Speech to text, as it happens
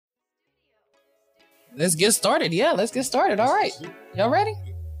Let's get started. Yeah, let's get started. All right. Y'all ready?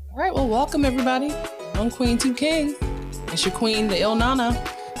 All right. Well, welcome everybody. I'm Queen Two Kings. It's your queen, the Il Nana.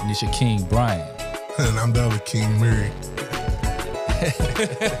 And it's your King, Brian. And I'm the other King, Mary.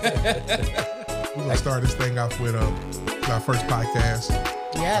 We're going to start this thing off with our first podcast.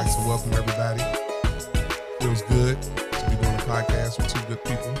 Yes. I'd like to welcome everybody. Feels good to be doing a podcast with two good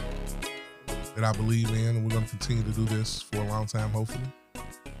people that I believe in, and we're going to continue to do this for a long time, hopefully.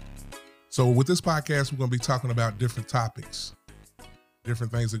 So with this podcast, we're going to be talking about different topics,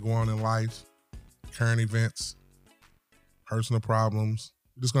 different things that go on in life, current events, personal problems.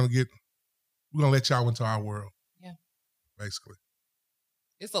 We're going to let y'all into our world. Yeah. Basically.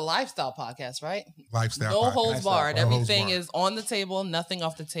 It's a lifestyle podcast, right? Lifestyle no podcast. holds barred. No holds Everything barred. is on the table, nothing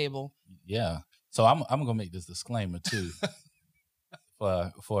off the table. Yeah. So I'm going to make this disclaimer too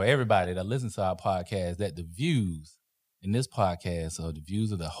for everybody that listens to our podcast, that the views in this podcast are the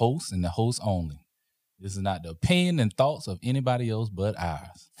views of the host and the host only. This is not the opinion and thoughts of anybody else but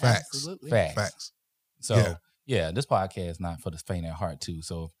ours. Facts. Absolutely. Facts. So yeah, this podcast is not for the faint at heart too.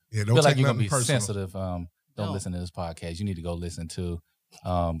 So Yeah, I don't feel like take you're going to nothing be personal. sensitive. Don't No. listen to this podcast. You need to go listen to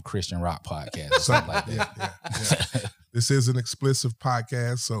Christian rock podcast or something like that. Yeah. This is an explicit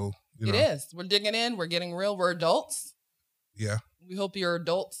podcast, so It is. We're digging in. We're getting real. We're adults. Yeah, We hope you're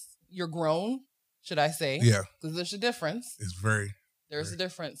adults. You're grown, should I say? yeah. Because there's a difference. It's very There's a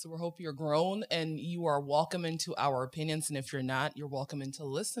difference. So we hope you're grown and you are welcome into our opinions. And if you're not, you're welcome in to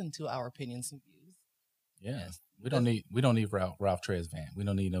listen to our opinions and views. Yeah. Yes. We don't need Ralph Tresvant. We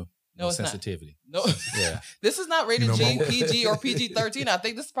don't need no it's not. sensitivity. No, Yeah. this is not rated You know, G, my- PG, or PG-13. I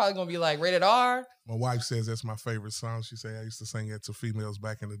think this is probably going to be like rated R. My wife says that's my favorite song. She say I used to sing it to females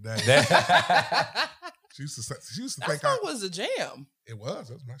back in the day. That She used to think song was a jam. it was.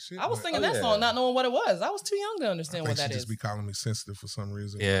 That's my shit. I was but singing Oh, that yeah. song, not knowing what it was. I was too young to I understand think what that she is. just be calling me sensitive for some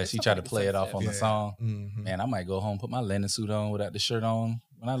reason. Yeah, she tried to play it off on the Yeah. song. Mhm. Man, I might go home, put my linen suit on without the shirt on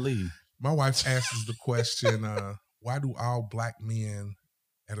when I leave. My wife asks the question, why do all black men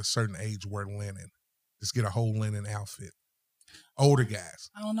at a certain age wear linen? Just get a whole linen outfit. Older guys.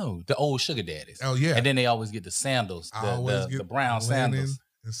 I don't know. The old sugar daddies. Oh, yeah. And then they always get the sandals, I always the get brown linen sandals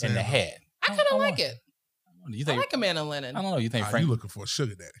and the hat. I kind of like it. You I think, like a man in linen. I don't know. You think You Frank? looking for a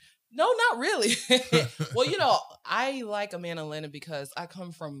sugar daddy. No, not really. Well, I like a man in linen because I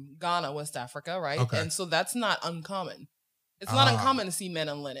come from Ghana, West Africa, right? Okay. And so that's not uncommon. It's not uncommon to see men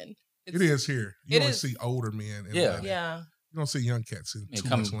in linen. It is here. You It don't is. see older men in Yeah. linen. Yeah. You don't see young cats in Yeah, too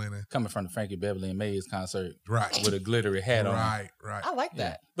much linen. Coming from the Frankie Beverly and Mays concert Right. with a glittery hat on. Right. I like Yeah.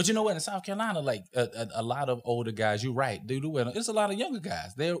 that. But you know what? In South Carolina, like a lot of older guys, you're right. They do wear. It's a lot of younger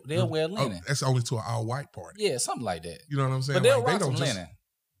guys. They'll wear linen. Oh, that's only to an all-white party. Yeah, something like that. You know what I'm saying? But they'll Like, they rock some don't just, linen.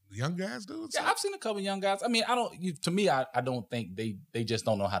 the young guys do it. Yeah, I've seen a couple of young guys. I mean, to me, I don't think they just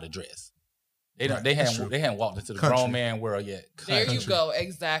don't know how to dress. They don't. Right, They that's hadn't. true. They hadn't walked into the Country. grown man world yet. There you Country. go.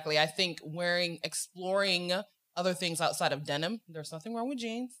 Exactly. I think exploring other things outside of denim. There's nothing wrong with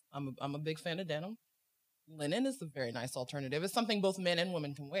jeans. I'm a big fan of denim. Linen is a very nice alternative. It's something both men and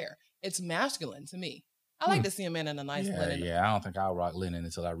women can wear. It's masculine to me. I like to see a man in a nice linen. Yeah. I don't think I'll rock linen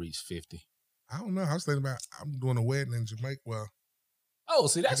until I reach 50. I don't know. I was thinking about, I'm doing a wedding in Jamaica. Well, Oh,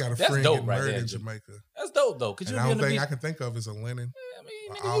 see, I got a that's friend dope getting right married there. in Jamaica. That's dope though, because And you'll the be on only the thing beach. I can think of is a linen. I mean,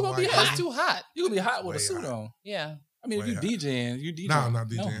 All nigga, you gonna be white hot. It's too hot. You gonna be hot with a Way suit hot. on. Yeah. I mean, if Way you hot. DJing, you DJing. No, I'm not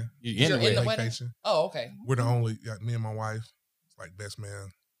DJing. You You're anyway. in the wedding? Vacation. Oh, okay. We're the only, me and my wife, it's like best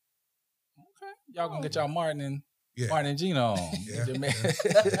man. Okay. Y'all gonna get y'all Martin and Yeah. Gina on. Yeah. Get your man-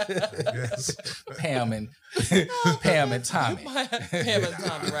 Yes. Pam and Tommy. Pam and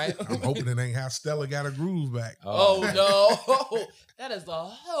Tommy, right? I'm hoping it ain't how Stella got her groove back. Oh no, that is a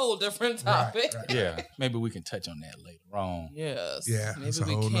whole different topic. Right. Yeah, maybe we can touch on that later on. Yes. Yeah, Maybe it's a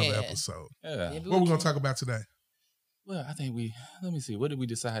we whole nother can. episode. Yeah. Maybe What we can. gonna talk about today? Well, I think let me see. What did we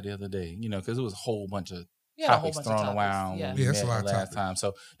decide the other day? Because it was a whole bunch of We had a whole topics bunch of thrown topics. around Yeah. when we Yeah, it's met a lot of last topics. time.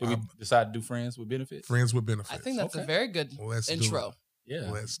 So did we decide to do friends with benefits? Friends with benefits. I think that's a Okay. very good Let's do intro, it.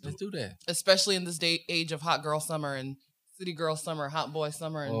 Yeah. Let's do that. especially in this age of hot girl summer and city girl summer, hot boy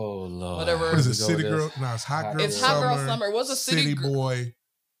summer, and Oh Lord. whatever. What is it? Go City with girl? this. No, it's hot girl. It's summer, hot girl summer. It was a city boy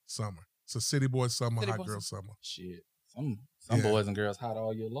summer. It's a city boy summer, City hot boy girl summer. Shit. Some Yeah. boys and girls hot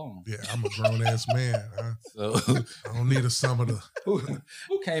all year long. Yeah, I'm a grown ass man. So I don't need a summer to. who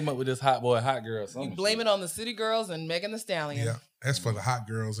came up with this hot boy, hot girl? You blame it on the city girls and Megan Thee Stallion. Yeah, that's for the hot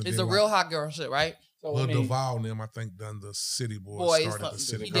girls. And It's then a real hot girl shit, right? So, Lil Duval and them, I think, done the city boys. Boys, Started the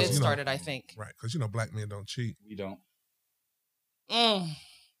city he girls. did start it, I think. Right, because black men don't cheat. we don't.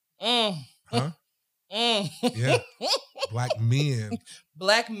 Huh? Yeah, black men.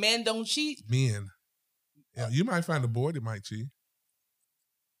 Black men don't cheat. Men. Yeah, you might find a boy that might cheat.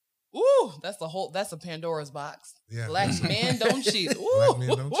 Ooh, Woo, that's a Pandora's box. Yeah. Black men don't cheat. Black men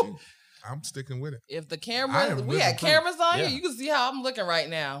don't cheat. I'm sticking with it. If the I camera, am we living had proof. cameras on Yeah. here, you can see how I'm looking right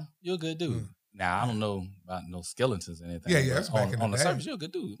now. You're a good dude. Mm. Now I don't know about no skeletons or anything. Yeah, but that's back on, in the on the day. surface, you're a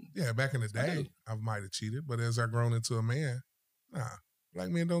good dude. Yeah, back in the I day, do. I might have cheated, but as I grown into a man, nah, black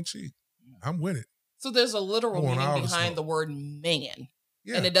men don't cheat. Yeah. I'm with it. So there's a literal I want all meaning the behind smoke. the word man.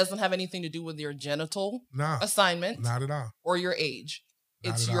 Yeah, And it doesn't have anything to do with your genital nah, assignment not at all. or your age.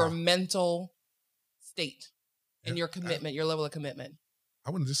 Not It's at your all. mental state and Yeah. your commitment, your level of commitment. I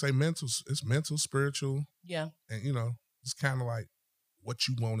wouldn't just say mental. It's mental, spiritual, Yeah. and it's kind of like what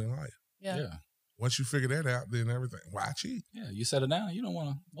you want in life. Yeah. Yeah. Once you figure that out, then everything. Why cheat? Yeah, you settle down. You don't want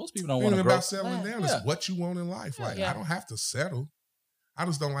to. Most people don't It want ain't to grow. about settling down. Yeah. It's what you want in life. Like Yeah. I don't have to settle. I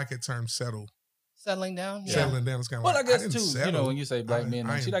just don't like that term settle. Settling down. Yeah. Settling down is kind of Well, like I guess didn't too. settle. When you say black men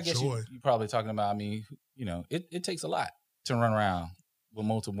I don't cheat, I guess enjoy. you're probably talking about. I mean, it takes a lot to run around with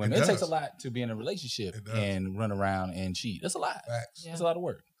multiple women. It It takes a does. lot to be in a relationship It does. and run around and cheat. That's a lot. Facts. Yeah. That's a lot of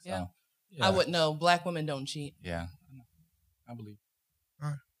work. Yeah. So, yeah. I would know. Black women don't cheat. Yeah, I believe.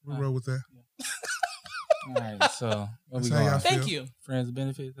 We roll with that. All right, so what we That's how y'all going? feel. Thank you. Friends with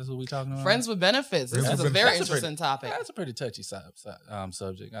benefits. That's what we talking about. Friends with benefits. This Friends is with a very benefits. That's a interesting topic. That's a pretty touchy subject.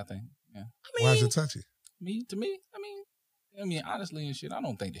 I think. Yeah. I Why is mean, it touchy? To me. I mean, honestly and shit. I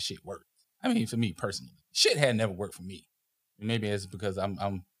don't think the shit works. I mean, for me personally, shit had never worked for me. And maybe it's because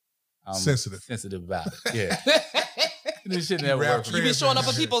I'm Sensitive. about it. Yeah. This shit never rap worked for you me. be showing up at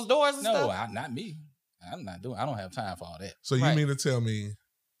Trans- people's doors and No, stuff. not me. I'm not doing. I don't have time for all that. So you Right. mean to tell me?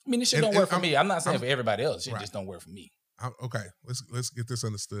 I mean, this shit And- don't work and for me. I'm not saying I'm- for everybody else. Shit Right. just don't work for me. Okay, let's get this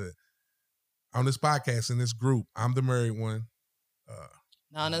understood. On this podcast, in this group, I'm the married one.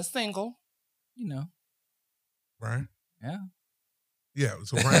 Nana's single. You know. Brian? Yeah. Yeah,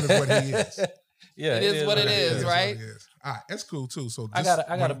 so Brian is what he is. Yeah. It is what it It is, is what right? he is. All right, that's cool too. So I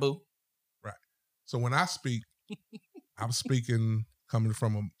got a boo. So when I speak, I'm speaking coming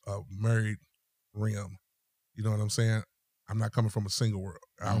from a married realm. You know what I'm saying? I'm not coming from a single world.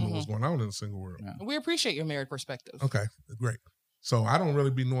 I don't know what's going on in a single world. Yeah. We appreciate your married perspective. Okay, great. So I don't really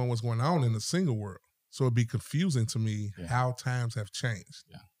be knowing what's going on in the single world. So it'd be confusing to me Yeah. how times have changed.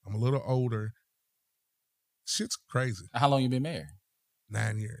 Yeah. I'm a little older. Shit's crazy. How long you been married?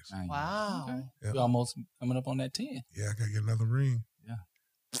 9 years. 9 years. Wow. Okay. Yeah. You almost coming up on that 10. Yeah, I gotta get another ring. Yeah.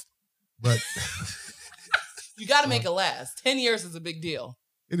 But You got to make it last. 10 years is a big deal,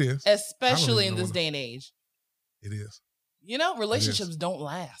 it is. especially in even know this what- day and age. It is. You know, relationships don't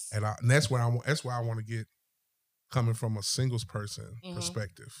last. And that's where that's why I want to get coming from a singles person Mhm.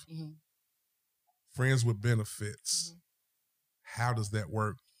 perspective. Mhm. Friends with benefits. How does that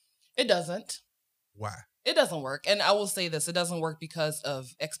work? It doesn't. Why? It doesn't work. And I will say this, it doesn't work because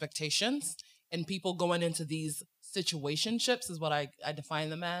of expectations and people going into these situationships is what I define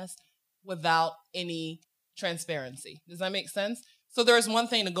them as, without any transparency. Does that make sense? So there's one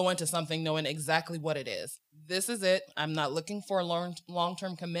thing to go into something knowing exactly what it is. This is it. I'm not looking for a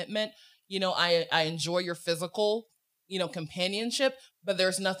long-term commitment. You know, I enjoy your physical, companionship, but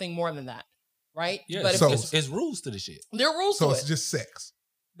there's nothing more than that. Right? Yeah. But if So- it's rules to the shit. there are rules So to it's it. just sex.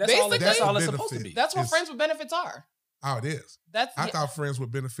 That's all Basically- it's supposed to Benefit. be. That's what it's- friends with benefits are. Oh, it is. That's I thought friends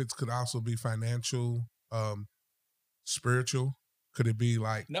with benefits could also be financial, spiritual. Could it be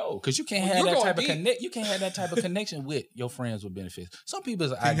like No, because you can't Well, have you're that going type of deep. connect. You can't have that type of connection with your friends with benefits. Some people's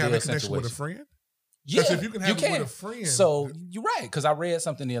can you have ideal a connection situation. with a friend? Yeah, Because if you can have it with a friend, So you're right, because I read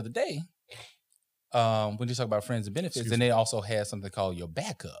something the other day. When you talk about friends and benefits, Excuse and they also had something called your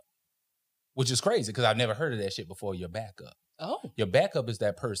backup, which is crazy because I've never heard of that shit before. Your backup. Oh. Your backup is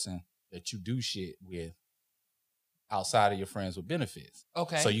that person that you do shit with outside of your friends with benefits.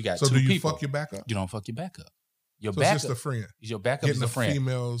 Okay. So you got so two do you people. fuck your backup? You don't fuck your backup. Your So it's backup. just a friend. Your backup Getting is the a friend.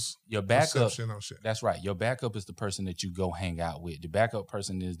 female's Your backup. perception on shit. That's right. Your backup is the person that you go hang out with. The backup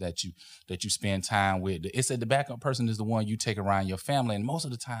person is that you spend time with. It said the backup person is the one you take around your family, and most of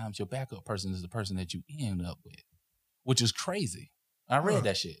the times your backup person is the person that you end up with, which is crazy. I read Huh.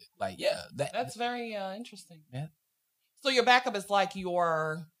 that shit. Like, yeah, That's very interesting. Yeah. So your backup is like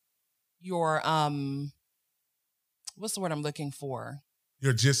your what's the word I'm looking for?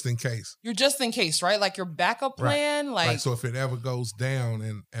 You're just in case. You're just in case, right? Like your backup Right. plan, Like, like so if it ever goes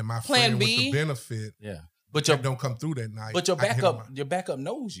down and my Plan friend B? with the benefit yeah. But your don't come through that night. but your I can hit on backup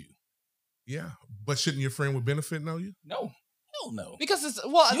knows you. yeah. But shouldn't your friend with benefit know you? No, hell no. because it's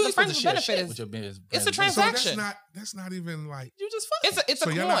You the ain't supposed friends to with share benefit shit is with your business. it's a friends. So transaction. that's not even like You just fuck. it's So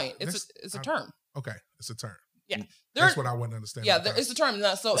a you're coin. not- It's a I- term. okay, it's a term. There, That's what I wouldn't understand. yeah, about there, that. it's a term.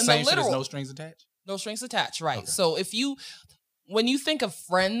 Now, so the in same the shit is literal, no strings attached. no strings attached, right? Okay. So when you think of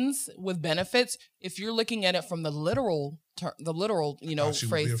friends with benefits, if you're looking at it from the literal,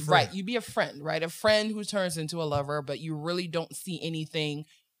 phrase, right? You be a friend, right? A friend who turns into a lover, but you really don't see anything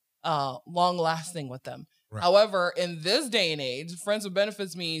long lasting with them. Right. However, in this day and age, friends with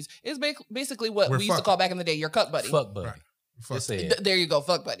benefits means it's basically what we used to call back in the day your cut buddy. Fuck buddy. Right. There you go,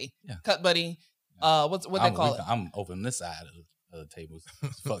 fuck buddy. Yeah. Cut buddy. What they call it? I'm over on this side of the table.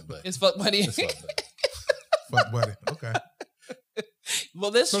 It's fuck buddy. It's fuck buddy. It's fuck buddy. Fuck buddy. Okay.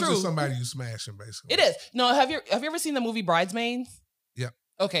 Well, that's true. It's somebody you smashing, basically. It is. No, have you ever seen the movie Bridesmaids? Yeah.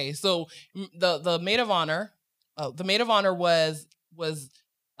 Okay, so the maid of honor, was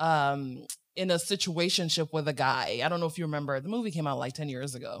in a situationship with a guy. I don't know if you remember. The movie came out like 10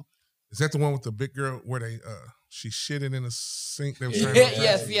 years ago. Is that the one with the big girl where they she shitted in a sink? They were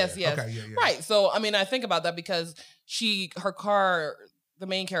yes. Okay, yeah. Right. So I mean, I think about that because the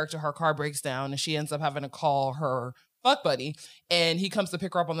main character, her car breaks down and she ends up having to call her fuck buddy, and he comes to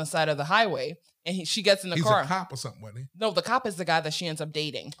pick her up on the side of the highway, and she gets in the car. He's a cop or something, wasn't he? No, the cop is the guy that she ends up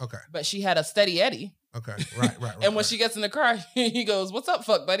dating. Okay. But she had a steady Eddie. Okay, right. And when she gets in the car, he goes, "What's up,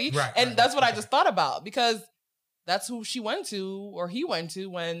 fuck buddy?" Right. And that's what I just thought about, because that's who she went to, or he went to,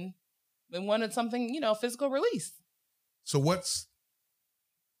 when they wanted something, physical release. So what's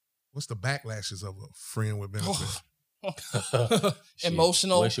the backlashes of a friend with benefits?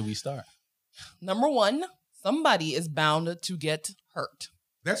 Emotional. Where should we start? Number one, somebody is bound to get hurt.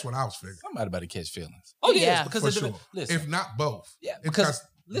 That's what I was figuring. Somebody about to catch feelings. Oh, yeah. Because for sure. Listen, if not both. Yeah, because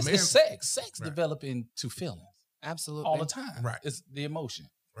listen, it's sex. Sex develop into feelings. Absolutely. All the time. Right. It's the emotion.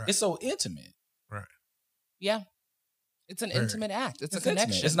 Right. It's so intimate. Right. Yeah. It's an intimate act. It's a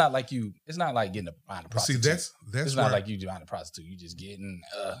connection. Intimate. It's not like getting behind a prostitute. See, that's it's not like you behind a prostitute. You just getting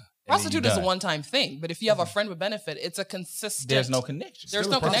prostitute is a one-time thing, but if you have a friend with benefit, it's a consistent. There's no connection. There's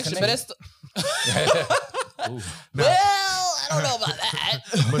no connection, but it's. No. Well, I don't know about that.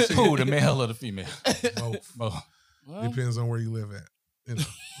 Who, the male or the female? Both. Well, depends on where you live at.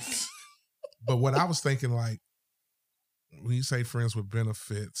 But what I was thinking, like, when you say friends with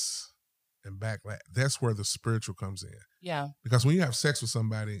benefits and backlash, that's where the spiritual comes in. Yeah. Because when you have sex with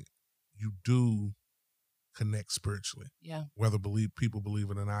somebody, you do connect spiritually. Yeah. Whether people believe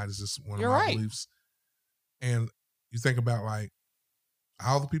it or not is just one You're of my right. beliefs. And you think about, like,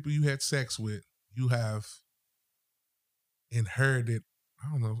 all the people you had sex with, you have inherited, I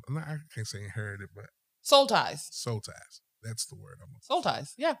don't know, I can't say inherited, but soul ties. Soul ties. That's the word. Soul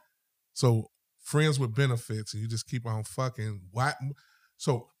ties. Yeah. So friends with benefits, and you just keep on fucking. Why?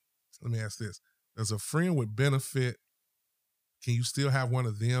 So let me ask this: does a friend with benefit, can you still have one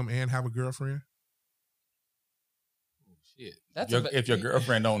of them and have a girlfriend? Oh, shit. If your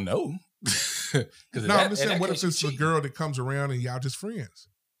girlfriend don't know. No, I'm just saying, what if it's the girl that comes around and y'all just friends,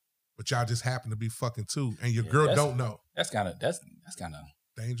 but y'all just happen to be fucking too, and your girl don't know? That's kind of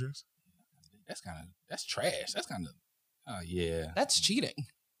dangerous. That's trash. That's kind of yeah. That's cheating.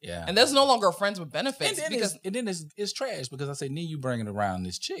 Yeah, and there's no longer friends with benefits. And then it's trash because I say, then you bringing around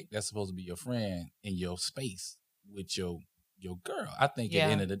this chick that's supposed to be your friend in your space with your girl. I think at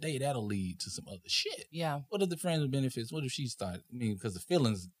the end of the day that'll lead to some other shit. Yeah. What if the friends with benefits? What if she because the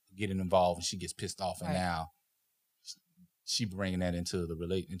feelings getting involved and she gets pissed off, and now she bringing that into your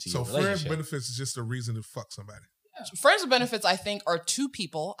relationship. So friends benefits is just a reason to fuck somebody. Yeah. Friends with benefits, I think, are two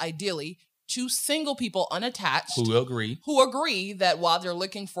people, ideally, two single people unattached. Who agree that while they're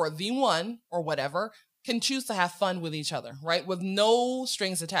looking for the one or whatever, can choose to have fun with each other, right? With no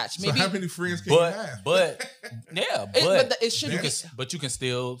strings attached. Maybe, so how many friends can you have? But it should be. But you can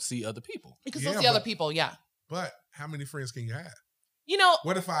still see other people. You can still see other people, yeah. But how many friends can you have?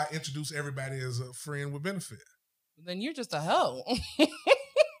 What if I introduce everybody as a friend with benefit? Then you're just a hoe.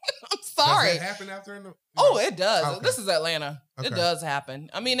 I'm sorry. Does that happen out there? It does. Okay. This is Atlanta. Okay. It does happen.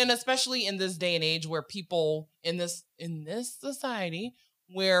 I mean, and especially in this day and age where people in this society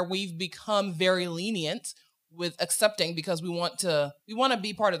where we've become very lenient with accepting because we want to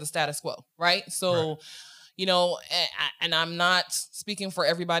be part of the status quo, right? So, and I'm not speaking for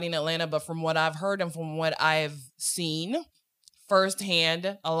everybody in Atlanta, but from what I've heard and from what I've seen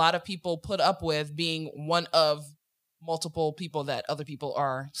firsthand, a lot of people put up with being one of multiple people that other people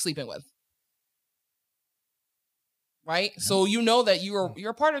are sleeping with. Right? Mm-hmm. So that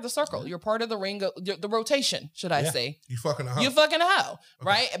you're part of the circle. You're part of the ring, the rotation, should I say. You fucking a hoe. You fucking a hoe,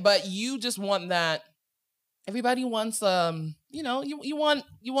 right? But you just want that. Everybody wants, you want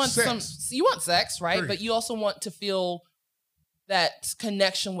sex. You want sex, right? Period. But you also want to feel that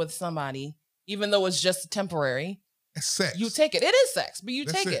connection with somebody, even though it's just temporary. It's sex. You take it. It is sex, but you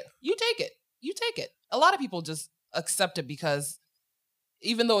take it. You take it. A lot of people just accept it because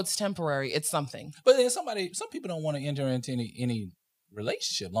even though it's temporary, it's something. But then some people don't want to enter into any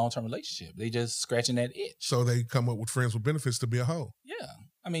relationship, long-term relationship. They just scratching that itch. So they come up with friends with benefits to be a hoe. Yeah.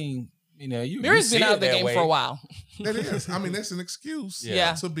 I mean, you Mary's see been out it of the that game way. for a while. That is. I mean, that's an excuse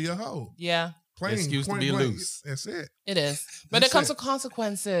Yeah. to be a hoe. Yeah, Plain, Excuse to point be blank. loose. That's it. it is. But That's it comes it. with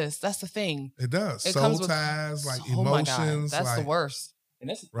consequences. That's the thing. It does. It Soul comes with- ties, like Oh my God, emotions. that's like, the worst. And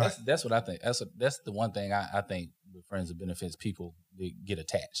Right. that's what I think. That's the one thing I think with friends with benefits, people they get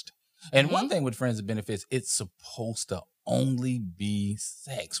attached. And one thing with friends with benefits, it's supposed to only be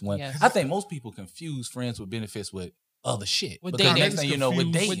sex. When Yes. I think most people confuse friends with benefits with other shit. With Because dating. next thing you know,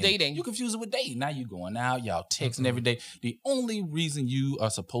 with dating, With dating. you confuse it with dating. Now you going out, y'all texting Mhm. every day. The only reason you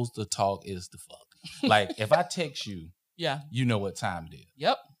are supposed to talk is to fuck. Like if I text you, Yeah. you know what time it is.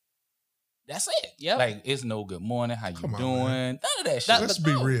 Yep. That's it. Yep. Like it's no good morning. How you Come on, doing? man. None of that shit. That- Let's but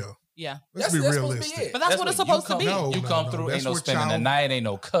be no. real. Yeah. Let's be supposed to realistic. it. But that's what it's supposed to be. No, You no, come no. through, That's ain't no what spending the y'all- night, ain't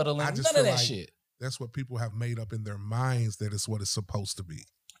no cuddling, I just none feel of that like shit. That's what people have made up in their minds that it's what it's supposed to be.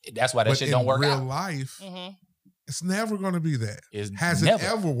 That's why that But shit in don't work real out. life, Mm-hmm. it's never going to be that. It's Has never. it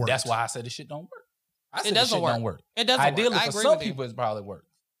ever worked? That's why I said this shit don't work. I said It this doesn't shit work. don't work. It doesn't Ideally, work. I for agree some with you. people, it's probably work.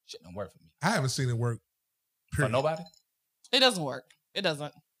 Shit don't work for me. I haven't seen it work. For Period. nobody. It doesn't work. It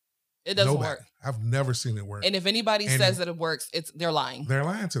doesn't. It doesn't Nobody. work. I've never seen it work. And if anybody And says that it works, they're lying. They're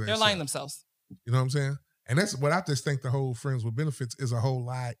lying to They're themselves. lying themselves. You know what I'm saying? And that's what I just think the whole friends with benefits is a whole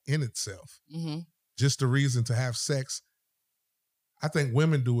lie in itself. Mm-hmm. Just the reason to have sex. I think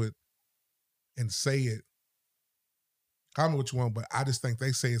women do it and say it. Call me what you want, but I just think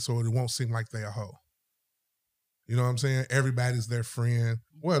they say it so it won't seem like they a hoe. You know what I'm saying? Everybody's their friend.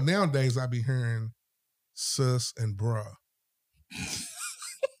 Well, nowadays I be hearing sus and bruh.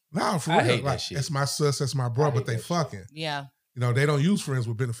 No, for I real. hate that Like, shit. that's my sus, that's my I bruh, hate but they that shit. fucking. Yeah. You know, they don't use friends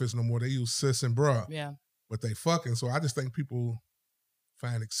with benefits no more. They use sis and bruh, Yeah. but they fucking. So I just think people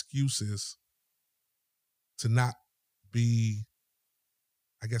find excuses to not be,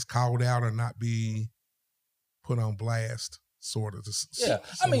 I guess, called out or not be put on blast, sort of. Yeah,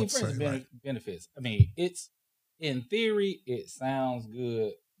 I mean, friends with benefits. I mean, it's in theory, it sounds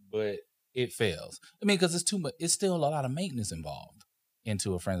good, but it fails. I mean, because it's too much. It's still a lot of maintenance involved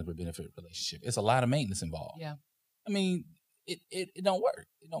into a friends with benefit relationship. It's a lot of maintenance involved. Yeah. I mean, it don't work.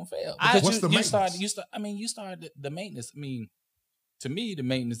 It don't fail. I- Because What's the maintenance? you start the maintenance. I mean, to me, the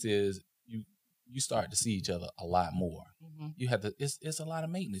maintenance is you start to see each other a lot more. Mm-hmm. You have to. It's a lot of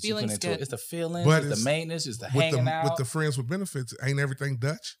maintenance. Feelings you put into get- it. It's the feelings. But It's it's the maintenance. It's the with hanging out. with the friends with benefits, ain't everything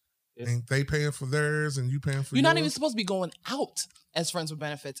Dutch? It's- Ain't they paying for theirs and you paying for You're not yours? even supposed to be going out as friends with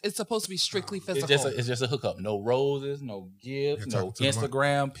benefits. It's supposed to be strictly It's physical. it's just a hookup. No roses, no gifts, Yeah, no talking to the mic.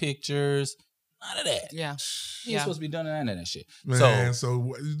 Instagram pictures, none of that. yeah. You ain't supposed to be doing none of that shit. Man, so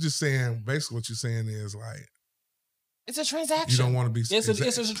what you're just saying, basically what you're saying is like, It's a transaction. you don't want to be It's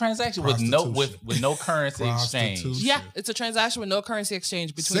a transaction with no currency exchange. Prostitution. Yeah, it's a transaction with no currency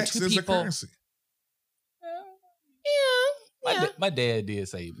exchange between Sex two is people. a currency. Yeah. My dad did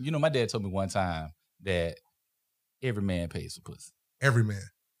say, my dad told me one time that every man pays for pussy, Every man.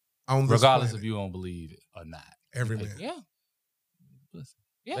 On this regardless planet, if you don't believe it or not. every Hey, man. Yeah. Pussy,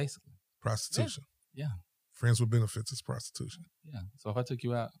 Yeah. basically. Prostitution. Yeah. Friends with benefits is prostitution. Yeah. So if I took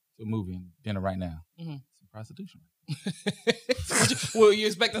you out to a movie and dinner right now, Mhm. it's prostitution. Well, you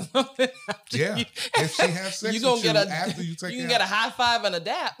expecting something? after Yeah. you- If she has sex you gonna with get you a after you take you can her get a out. high five and a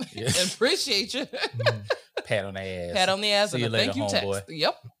dap Yeah. and appreciate you. Mm. Pat on the ass. Pat on the ass See and you a later, thank you homeboy. text.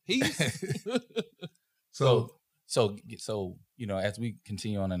 Yep. Peace. So So as we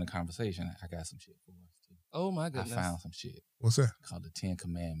continue on in the conversation, I got some shit for us too. Oh my I goodness. found some shit what's that? called the 10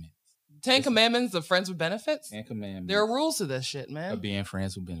 Commandments. 10 Commandments of friends with benefits. 10 Commandments There are rules to this shit, of man. being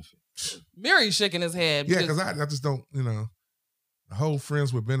friends with benefits. Mary's shaking his head. Yeah, because- because I just don't, the whole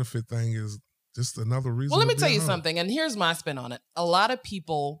friends with benefit thing is just another reason. Well, let me to tell be a you hoe. something, and here's my spin on it. A lot of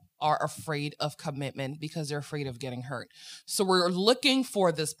people are afraid of commitment because they're afraid of getting hurt. So we're looking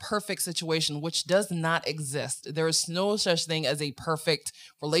for this perfect situation, which does not exist. There is no such thing as a perfect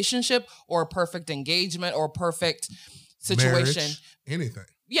relationship or a perfect engagement or a perfect situation. Marriage, anything.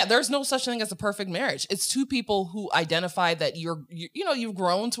 Yeah, there's no such thing as a perfect marriage. It's two people who identify that you've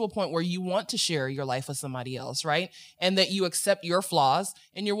grown to a point where you want to share your life with somebody else, right? And that you accept your flaws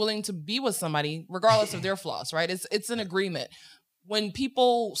and you're willing to be with somebody regardless of their flaws, right? It's an agreement. When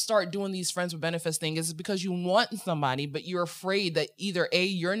people start doing these friends with benefits thing, it's because you want somebody, but you're afraid that either A,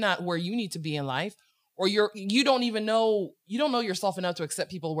 you're not where you need to be in life, or you don't know yourself enough to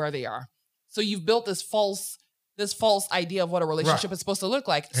accept people where they are. So you've built this false idea of what a relationship Right. is supposed to look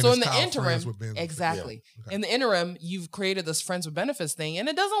like. And so it's in the called interim, friends with benefits. exactly. Yeah. Okay. In the interim, you've created this friends with benefits thing, and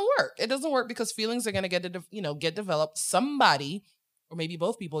it doesn't work. It doesn't work because feelings are going to get developed. Somebody or maybe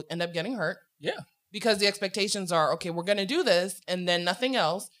both people end up getting hurt. Yeah. Because the expectations are, okay, we're going to do this and then nothing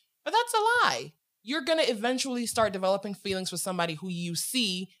else. But that's a lie. You're going to eventually start developing feelings for somebody who you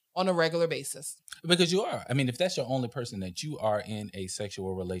see on a regular basis. Because you are. I mean, if that's your only person that you are in a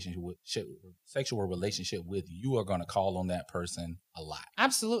sexual relationship with, you are going to call on that person a lot.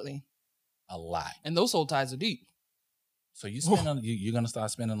 Absolutely. A lot. And those soul ties are deep. So you're going to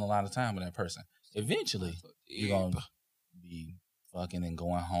start spending a lot of time with that person. Eventually, you're going to be fucking and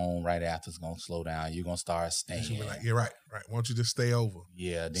going home right after. It's going to slow down. You're going to start staying. She'll be like, you're right. Why don't you just stay over?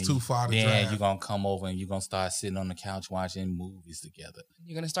 Yeah. It's too far to drive. Then you're going to come over and you're going to start sitting on the couch watching movies together.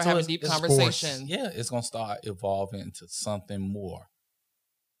 You're going to start having deep conversations. Yeah, it's going to start evolving into something more.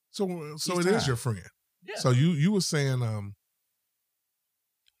 So it is your friend. Yeah. So you were saying,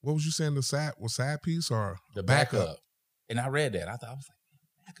 what was you saying? The sad piece or the backup? And I read that. I was like,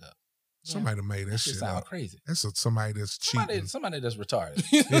 backup. Somebody made that shit sound up. crazy. That's somebody that's cheating. Somebody that's retarded.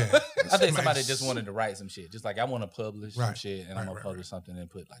 Yeah. I think somebody just wanted to write some shit. Just like I want to publish some shit, and I'm gonna publish something and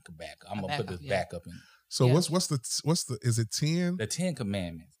put like a backup. I'm gonna put this backup in. So what's the is it 10? The 10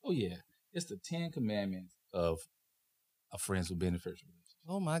 Commandments. Oh yeah, it's the 10 Commandments of a friends with benefits relationship.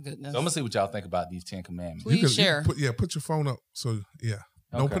 Oh my goodness. So I'm gonna see what y'all think about these 10 Commandments. Please share. Put your phone up. So yeah,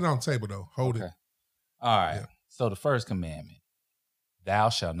 don't put it on the table though. Hold it. All right. Yeah. So the first commandment. Thou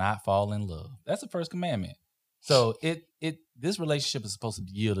shalt not fall in love. That's the first commandment. So this relationship is supposed to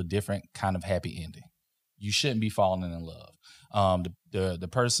yield a different kind of happy ending. You shouldn't be falling in love. The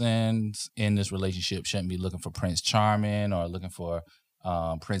persons in this relationship shouldn't be looking for Prince Charming or looking for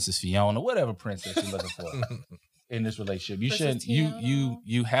Princess Fiona, whatever princess you're looking for in this relationship. You shouldn't.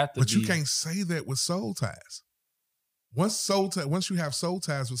 You have to. But you can't say that with soul ties. Once you have soul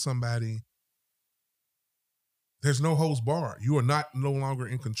ties with somebody, there's no holds barred. You are no longer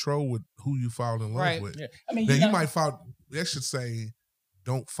in control with who you fall in love with. Yeah. I mean, now you might fall. They should say,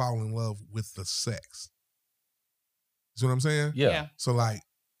 don't fall in love with the sex. See what I'm saying? Yeah. So like,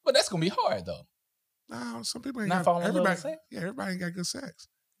 but that's gonna be hard though. No, some people ain't not falling in love with sex. Yeah, everybody ain't got good sex.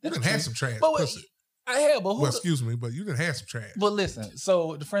 You done had some trash pussy. I have, but excuse me, but you done had some trash. But listen,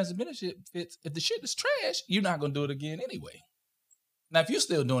 so the friends of benefit fits. If the shit is trash, you're not gonna do it again anyway. Now, if you're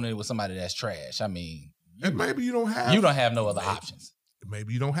still doing it with somebody that's trash, I mean. And maybe you don't have no other options.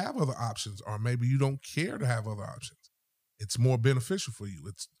 Maybe you don't have other options, or maybe you don't care to have other options. It's more beneficial for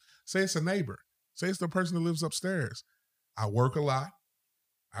you. Say it's a neighbor. Say it's the person that lives upstairs. I work a lot.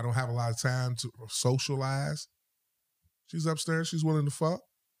 I don't have a lot of time to socialize. She's upstairs. She's willing to fuck.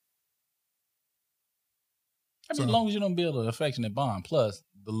 I mean, as long as you don't build an affectionate bond. Plus,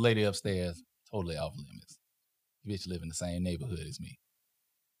 the lady upstairs, totally off limits. Bitch live in the same neighborhood as me.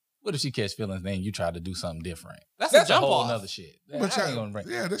 What if she catch feelings then you try to do something different? That's a jump whole off. Other shit. But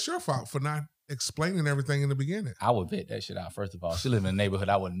that's your fault for not explaining everything in the beginning. I would vet that shit out. First of all, she live in a neighborhood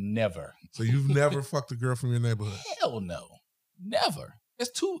I would never. So you've never fucked a girl from your neighborhood? Hell no, never. It's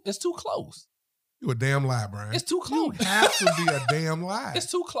too close. You a damn lie, Brian. It's too close. You have to be a damn lie.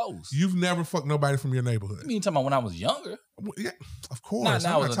 It's too close. You've never fucked nobody from your neighborhood. You mean talking about when I was younger? Yeah, of course.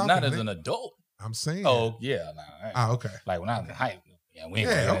 Not as an adult. I'm saying. Oh yeah. Nah, okay. Like when I was in high school. Yeah, we ain't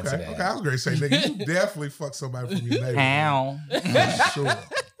okay. Okay, I was going to say, nigga, you definitely fucked somebody from your neighborhood. How? Sure.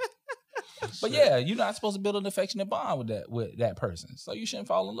 But yeah, you're not supposed to build an affectionate bond with that person, so you shouldn't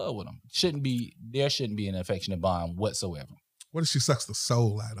fall in love with them. There shouldn't be an affectionate bond whatsoever. What if she sucks the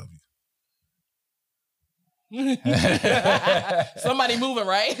soul out of you? Somebody moving,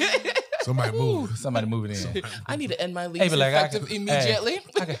 right? Somebody moving. Somebody moving in. I need to end my lease effective immediately.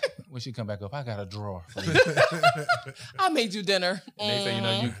 When she come back up, I got a drawer for you. I made you dinner. And they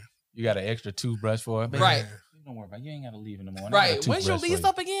say, you got an extra toothbrush for it. Right. Don't worry about it. You ain't got to leave in the morning. Right. When's your lease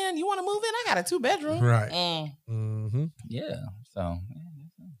up again? You want to move in? I got a 2-bedroom. Right. Mm-hmm. Yeah.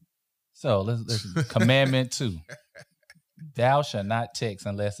 So let's commandment 2. Thou shalt not text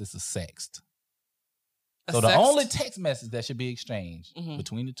unless it's a sext. So the only text message that should be exchanged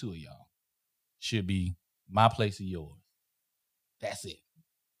between the two of y'all should be my place or yours. That's it.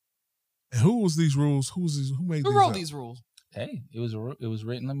 And who was these rules? Who made these? Who wrote these rules? Hey, it was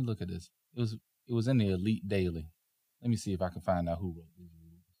written. Let me look at this. It was in the Elite Daily. Let me see if I can find out who wrote these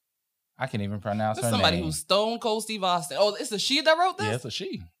rules. I can't even pronounce her name. Somebody who's Stone Cold Steve Austin. Oh, it's a she that wrote this? Yeah, it's a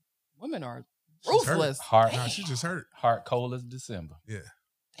she. Women are ruthless. She just hurt. Heart cold as December. Yeah.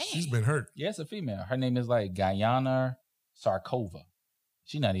 Dang. She's been hurt. Yeah, it's a female. Her name is like Gayana Sarkova.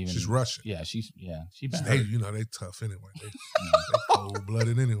 She's not even. She's Russian. Yeah, she been hurt. They tough anyway. They cold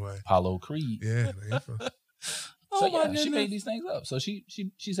blooded anyway. Apollo Creed. Yeah. So yeah, she made these things up. So she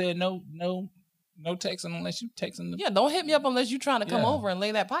said no texting unless you texting. Yeah, don't hit me up unless you're trying to come over and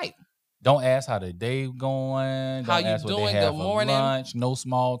lay that pipe. Don't ask how the day going. How Don't you ask what doing? they have Good for morning. lunch. No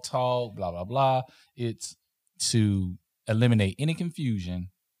small talk. Blah blah blah. It's to eliminate any confusion,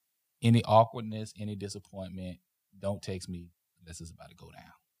 any awkwardness, any disappointment. Don't text me unless it's about to go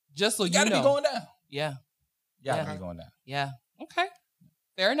down. Just so You you gotta know. be going down. Yeah. Gotta Yeah. be going down. Yeah. Okay.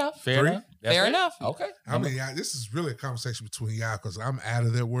 Fair enough. Fair Three? enough. That's Fair it? enough. Okay. I mean, this is really a conversation between y'all because I'm out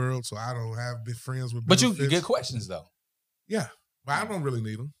of that world, so I don't have big friends with But benefits. you get questions though. Yeah, but I don't really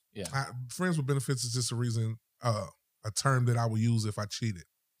need them. Yeah. Friends with benefits is just a reason, a term that I would use if I cheated.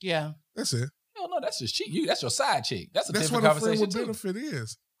 Yeah. That's it. No, that's just cheat. That's your side chick. That's a That's different what a friend conversation with too. benefit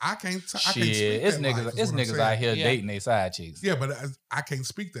is. I can't. I can't Shit, speak it's that life, niggas. is It's what I'm niggas saying. out here Yeah. dating their side chicks. Yeah, but I can't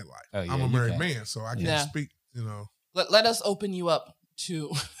speak that life. Oh, yeah, I'm a you married can't. man, so I can't Yeah. speak. You know, Let us open you up to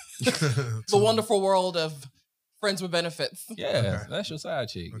the wonderful world of friends with benefits. Yeah, Okay. that's your side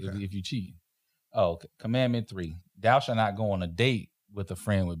chick Okay. if you cheat. Oh, Commandment 3: Thou shalt not go on a date with a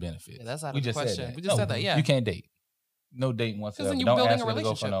friend with benefits. Yeah, that's out we of the just said question. that. We just said that, yeah. You can't date. No dating whatsoever. then you're Don't building ask a her to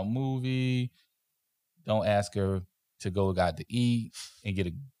go for relationship. no movie. Don't ask her to go out to eat and get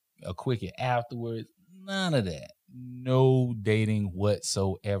a quickie afterwards. None of that. No dating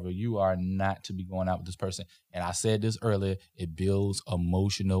whatsoever. You are not to be going out with this person. And I said this earlier. It builds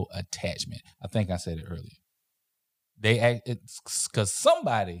emotional attachment. I think I said it earlier. It's because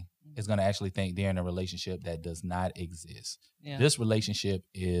somebody is going to actually think they're in a relationship that does not exist. Yeah. This relationship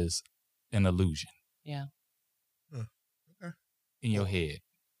is an illusion. Yeah. Okay. In your head.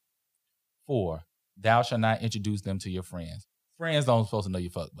 4, thou shalt not introduce them to your friends. Friends don't supposed to know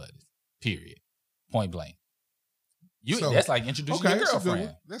your fuck buddies. Period. Point blank. So, that's like introducing your that's a good girlfriend.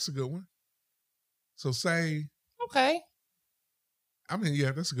 one. That's a good one. So say, Okay. I mean,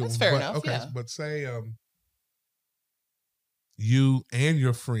 yeah, that's a good That's one. fair but, enough, Okay, yeah. but say, you and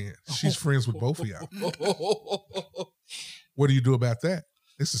your friend, she's friends with both of y'all. What do you do about that?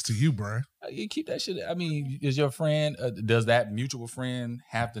 This is to you, Brian. You keep that shit. I mean, is your friend? Does that mutual friend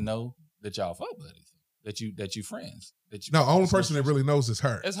have to know that y'all fuck buddies? That you friends? That you? No, only person that really knows is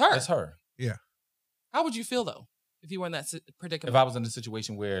her. It's her. It's her. How would you feel though if you were in that predicament? If I was in a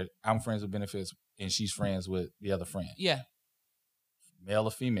situation where I'm friends with benefits and she's friends with the other friend, Yeah. male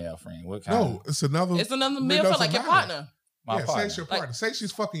or female friend, what kind? No, it's another. It's another It male doesn't for like your matter. partner. My Yeah, partner. say it's your partner. Say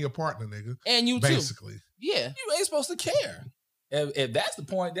she's fucking your partner, nigga. And you too. Basically. Yeah. You ain't supposed to care. If that's the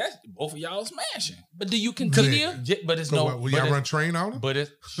point, that's both of y'all smashing. But do you continue? Yeah, but it's So no. what, will but y'all it's- run train on him? But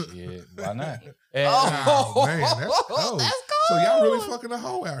it's shit. Why not? Oh, man, that's cold. That's So cool. y'all really fucking a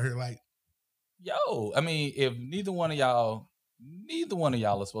hoe out here, like. Yo, I mean, if neither one of y'all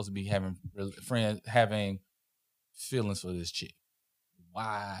are supposed to be having feelings for this chick,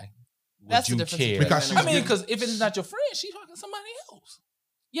 why would That's the you difference care? between Because men and she's women. because if it's not your friend, she's fucking somebody else.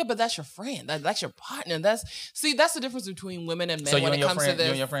 Yeah, but that's your friend. That's your partner. That's the difference between women and men So you when and it your comes friend, to you this.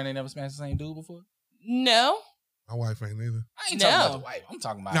 and your friend ain't never smashed the same dude before. No. My wife ain't either. I ain't talking about No. the wife. I'm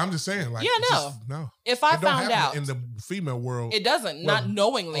talking about. No, I'm just saying, like, Yeah, it's no. just- no. If I It don't found happen out, in the female world, it doesn't. well, Not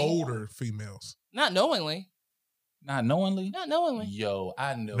knowingly. older females. Not knowingly. not knowingly. Not knowingly. Yo,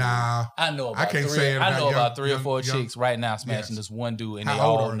 I know. Nah, I know about I can't three. say it I about know young- about 3 or young- 4 young- chicks right now smashing Yes. this one dude, and How they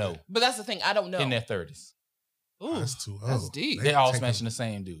old all are know they? But that's the thing. I don't know. in their 30s. Ooh, that's too old. that's deep. They all take smashing the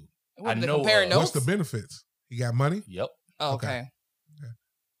same dude. What, I they know comparing of. What's notes? the benefits? He got money, Yep, Oh, Okay. okay. Okay.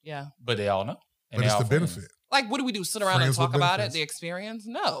 Yeah. but they all know. And but they it's all the friends. benefit. Like, what do we do? Sit around Friends and with talk about it? benefits. The experience?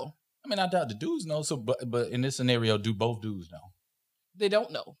 No, I mean, I doubt the dudes know. So, but in this scenario, do both dudes know? they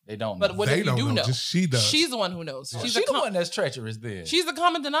don't know. They don't know. But what They if you don't do know? Just she does. She's the one who knows. Well, She's she a the one that's treacherous then. she's the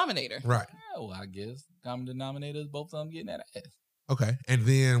common denominator. right. Oh, I guess common denominator is both of them getting that ass. Okay. And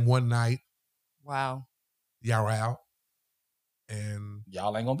then one night, Wow. y'all are out, and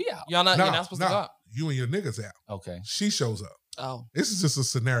Y'all ain't gonna be out. You're not supposed to go no, out. you and your niggas out. Okay. She shows up. Oh. This is just a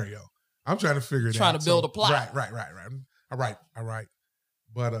scenario. I'm trying to figure it out. Trying to build a plot. Right. All right.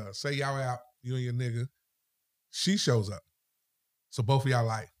 But say y'all out, you and your nigga. She shows up. So both of y'all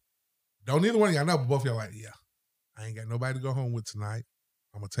like, don't neither one of y'all know, but both of y'all like, yeah, I ain't got nobody to go home with tonight.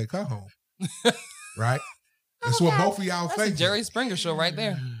 I'm gonna take her home. Right? That's what Okay. both of y'all That's a think. Jerry Springer show right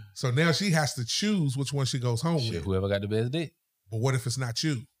there. So now she has to choose which one she goes home Shit, with. whoever got the best dick. But what if it's not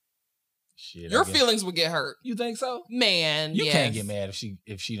you? Shit. Your I guess. feelings would get hurt. You think so? Man, You yes. can't get mad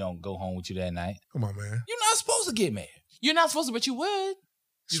if she don't go home with you that night. Come on, man. You're not supposed to get mad. You're not supposed to, but you would.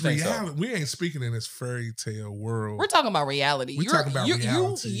 It's You think so? reality. We ain't speaking in this fairy tale world. We're talking about reality. We talking about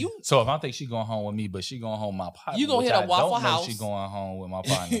reality. You So if I think she going home with me, but she going home with my partner, You gonna which hit a I Waffle don't know House. She going home with my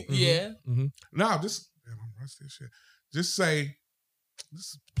partner. yeah. Mm-hmm. No, just damn, I'm rusty as shit. Just say, this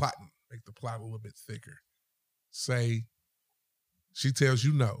is plotting. Make the plot a little bit thicker. Say, she tells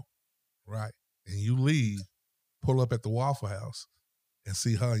you no, right? And you leave, pull up at the Waffle House, and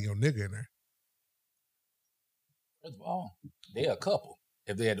see her and your nigga in there? First of all, they're a couple.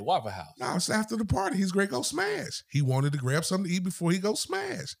 If they at the Waffle House. No, it's after the party. He's great. Go smash. He wanted to grab something to eat before he go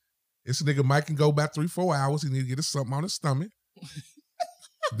smash. This nigga Mike can go about 3-4 hours. He need to get his something on his stomach.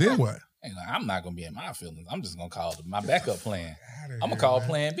 Then what? Hey, like, I'm not gonna be in my feelings. I'm just gonna call my backup plan. Outta I'm gonna here, call man.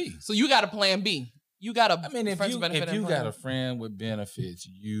 Plan B. So you got a plan B. You got a I mean, if friends with benefit you and got plan. a friend with benefits,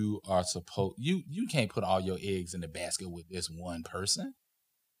 you are supposed you can't put all your eggs in the basket with this one person.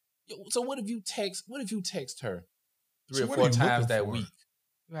 So what if you text her 3 So or what 4 are you times looking that for? week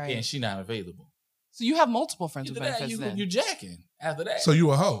and and she not available? so you have multiple friends Either with that, benefits then. you jacking after that. So you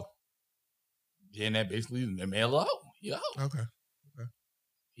a hoe? Yeah, and that basically the male a hoe. You a hoe. Okay.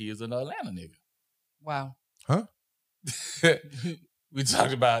 He is an Atlanta nigga. Wow. We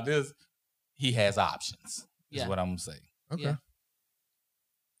talked about this. He has options. Is Yeah. what I'm gonna say. Okay. Yeah.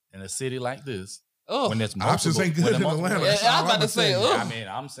 In a city like this, Oh, when there's Options multiple, ain't good when in there's multiple- Atlanta. Yeah, That's I was all about I'ma to say, tell you. ugh. I mean,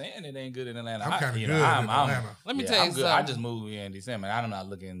 I'm saying it ain't good in Atlanta. I'm kinda good in I'm, Atlanta. let me yeah, tell you I'm good. I something. just moved here in December. I'm not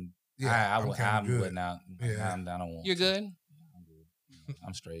looking. Yeah, I'm kinda I'm good. good now. Yeah. I don't want. You're to. good. I'm good.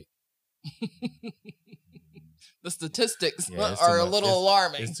 I'm straight. The statistics Yeah, it's too are a much. little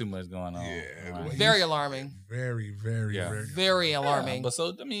alarming. It's too much going on. Yeah, around the way here. Very alarming. Very, very, Yeah. very, Very Yeah, alarming. but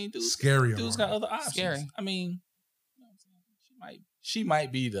so I mean, scary. dude's got other options. Scary. I mean, you know what I'm saying? She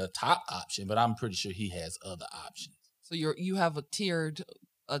might be the top option, but I'm pretty sure he has other options. So you have a tiered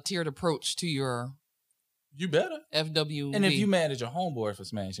approach to your You better. FWB. And if you mad at your homeboy for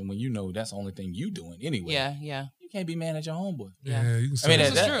smashing when you know that's the only thing you doing anyway, yeah. you can't be mad at your homeboy. Yeah, you can I say mean, This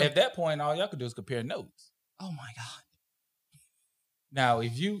at is that, true. at that point, all y'all could do is compare notes. Oh my God. Now,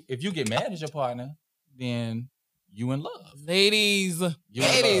 if you get mad at your partner, then you in love. Ladies, You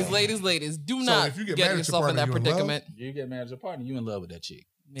in love. ladies, do So not if you get get mad at your yourself in partner, that you in love? predicament. You get mad at your partner, you in love with that chick.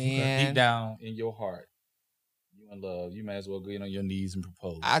 Man, Deep down in your heart, you in love. You might as well get on your knees and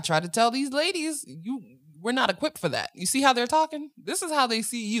propose. I try to tell these ladies, we're not equipped for that. You see how they're talking? This is how they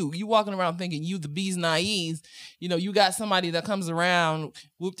see you. You walking around thinking you the bee's knees. You know, you got somebody that comes around,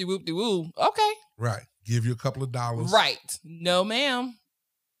 whoop-de-whoop-de-woo. Okay. Right. Give you a couple of dollars. Right. No, ma'am.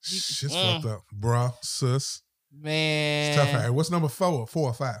 Shit's fucked up. Bruh, sis. Man. It's tough. Hey, what's number 4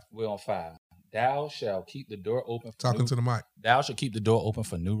 or 5? We're on 5. Thou shall keep the door open. Talking to the mic. Thou shall keep the door open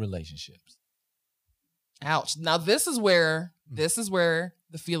for new relationships. Ouch. Now this is where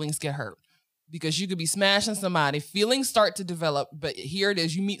the feelings get hurt. Because you could be smashing somebody, feelings start to develop, but here it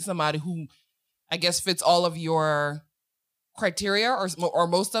is, you meet somebody who I guess fits all of your criteria or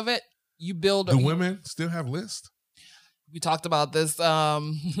most of it. You build Do women still have lists? we talked about this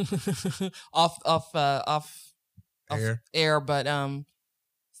off air, but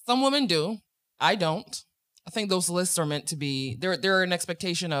some women do. I don't. I think those lists are meant to be they're an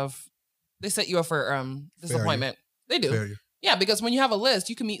expectation of they set you up for disappointment. They do. Failure. Yeah, because when you have a list,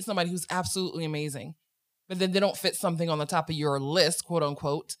 you can meet somebody who's absolutely amazing, but then they don't fit something on the top of your list, quote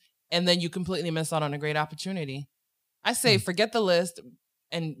unquote, and then you completely miss out on a great opportunity. I say forget the list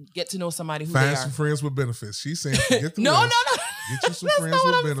and get to know somebody who Find they some are. friends with benefits. She's saying forget the No. list. Get you some That's friends not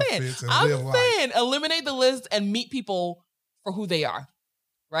what with I'm saying. benefits and I'm live life. saying eliminate the list and meet people for who they are,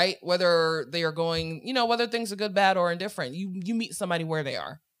 right? Whether they are going, whether things are good, bad, or indifferent. You meet somebody where they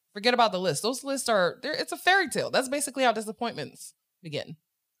are. Forget about the list. Those lists it's a fairy tale. That's basically how disappointments begin.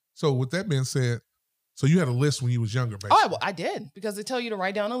 So with that being said, so you had a list when you was younger, basically. Oh, I did, because they tell you to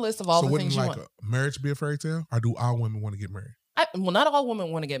write down a list of all so the wouldn't things you like want. a marriage be a fairy tale? Or do all women want to get married? Well, not all women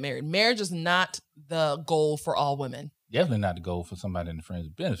want to get married. Marriage is not the goal for all women. Definitely not the goal for somebody in the friends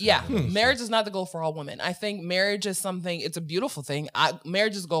with benefits. Yeah, marriage is not the goal for all women. I think marriage is it's a beautiful thing.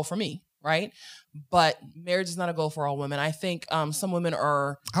 Marriage is a goal for me, right? But marriage is not a goal for all women. I think some women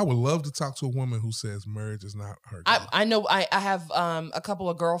are. I would love to talk to a woman who says marriage is not her goal. I know I have a couple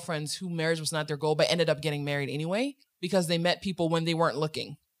of girlfriends who marriage was not their goal, but ended up getting married anyway because they met people when they weren't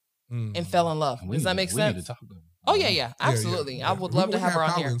looking and fell in love. Does that make sense? We need to talk about it. Oh yeah, absolutely. Yeah. I would love to have her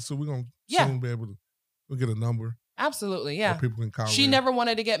on here. So we're gonna Yeah. soon be able to we'll get a number. Absolutely, yeah. Where people can call She in. never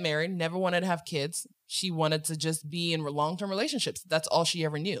wanted to get married, never wanted to have kids. She wanted to just be in long-term relationships. That's all she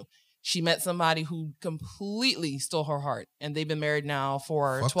ever knew. She met somebody who completely stole her heart, and they've been married now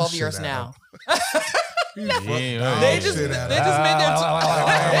for Fuck the 12 shit years out now. You fucked Yeah, dog They just shit made out of their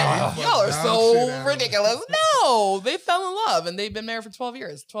her. y'all are Dog shit so out of ridiculous. No, they fell in love, and they've been married for 12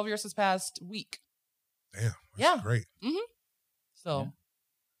 years. 12 years this past week. Damn. That's Yeah. great. So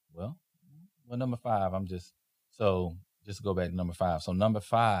Well, number 5, just to go back to number 5. So number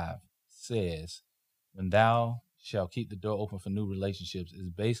 5 says, when thou shall keep the door open for new relationships, is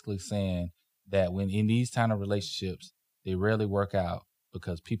basically saying that when in these kind of relationships, they rarely work out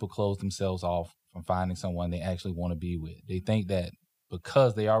because people close themselves off from finding someone they actually want to be with. They think that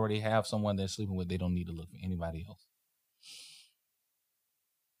because they already have someone they're sleeping with, they don't need to look for anybody else.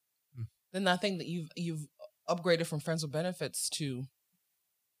 Then I think that you've upgraded from friends with benefits to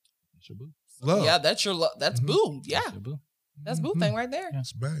That's your boo. Love. Yeah, that's your love. That's boo. Yeah, That's your boo. that's boo thing right there. Yeah.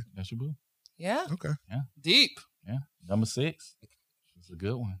 It's bad. That's your boo. Yeah, Okay. deep. Yeah. Number 6. It's a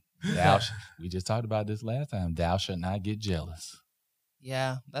good one. We just talked about this last time. Thou shalt not get jealous.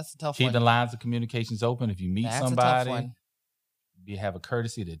 Yeah, that's a tough Keep one. the lines of communications open. If you meet That's a tough somebody, one. you have a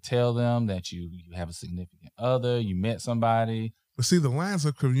courtesy to tell them that you have a significant other. You met somebody. But see, the lines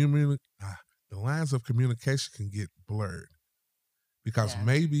of communication can get blurred because Yeah.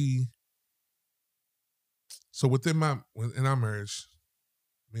 maybe. So within our marriage,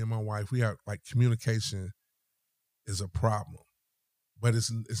 me and my wife, we have like communication is a problem, but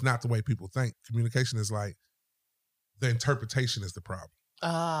it's not the way people think. Communication is like the interpretation is the problem.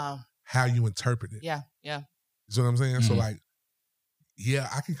 How you interpret it. Yeah, yeah. You see what I'm saying? So Mhm. like, yeah,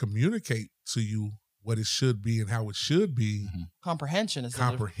 I can communicate to you what it should be and how it should be. Mhm. Comprehension is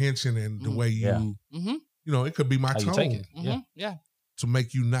Comprehension and the Mhm. way you, Yeah. Mm-hmm. you know, it could be my How you tone take it. Mm-hmm. Yeah. Yeah. to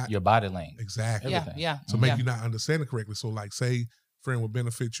make you not Your body language. exactly Yeah. Everything. Yeah. to make yeah. you not understand it correctly. So like, say friend with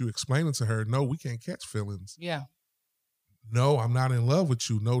benefit, you explaining to her, no, we can't catch feelings. Yeah. No, I'm not in love with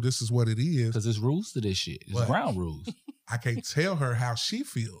you. No, this is what it is. Because there's rules to this shit. It's What? ground rules. I can't tell her how she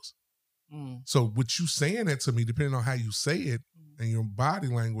feels. Mm. So with you saying that to me, depending on how you say it and your body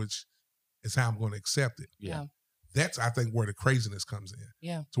language, is how I'm going to accept it. Yeah. That's, I think, where the craziness comes in.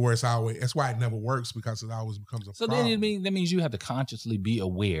 Yeah. To where it's always, that's why it never works, because it always becomes a So problem. then that means you have to consciously be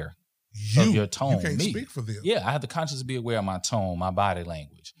aware of your tone. You can't Me. speak for them. Yeah, I have to consciously be aware of my tone, my body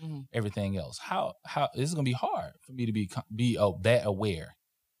language, Mhm. everything else. How this is gonna be hard for me to be that aware.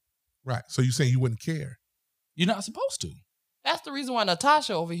 Right. So you saying you wouldn't care. You're not supposed to. That's the reason why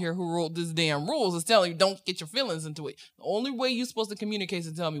Natasha over here, who wrote this damn rules, is telling you don't get your feelings into it. The only way you're supposed to communicate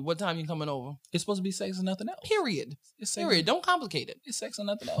is to tell me what time you're coming over. It's supposed to be sex and nothing else. Period. It's sex. Period. Don't complicate it. It's sex and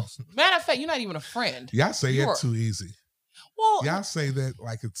nothing else. Matter of fact, you're not even a friend. Y'all say You're- it too easy. Well, Y'all say that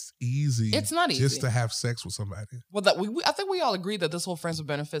like it's easy. It's not just easy. to have sex with somebody. well, that I think we all agree that this whole friends with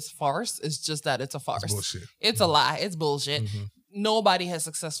benefits farce is just that it's a farce. It's bullshit. It's a lie. It's bullshit. Mhm. Nobody has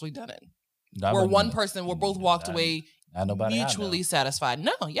successfully done it. Not Where nobody one knows. person, we're both walked away Not nobody I know. mutually satisfied.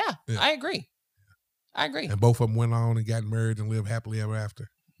 No, yeah, Yeah. I agree. I agree. And both of them went on and got married and lived happily ever after.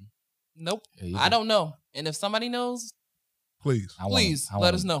 Nope. Yeah, you I don't know. And if somebody knows, Please. I wanna- Please, I let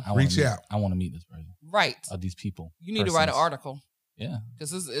wanna- us know. I wanna Reach meet- out. I want to meet this person right, or these people. you need to write an persons. article. Yeah. Because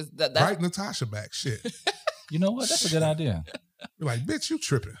this is that. Write Natasha back. Shit. You know what? That's a good idea. You're like, bitch, you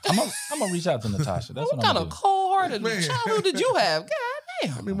tripping. I'm gonna reach out to Natasha. That's What what I'm kind gonna of do. cold-hearted Man. childhood did you have? God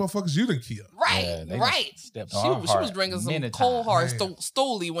damn. How many motherfuckers you done killed? Right, Yeah, they right. just stepped She, on our she was heart drinking some many cold times. hard Man.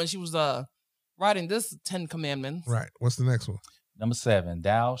 Stoli when she was writing this 10 Commandments. Right. What's the next one? Number 7,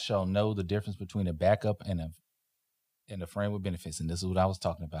 thou shalt know the difference between a backup and a friend with benefits. And this is what I was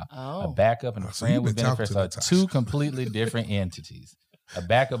talking about. A Oh, backup and a Oh, so friend you've with been talking benefits to are Natasha. two completely different entities. A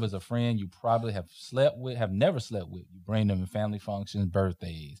backup is a friend you probably have never slept with. You bring them in family functions,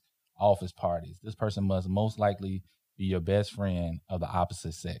 birthdays, office parties. This person must most likely be your best friend of the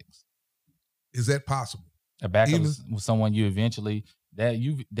opposite sex. Is that possible? A backup Even- is someone you eventually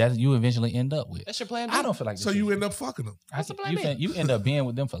eventually end up with. that's your plan B. I don't feel like So this you is- end up fucking them. I What's the think plan B? you end up being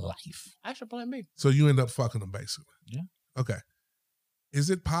with them for life. That's your plan B. So you end up fucking them, basically. Yeah. Okay. Is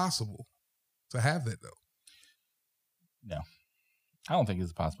it possible to have that, though? No, I don't think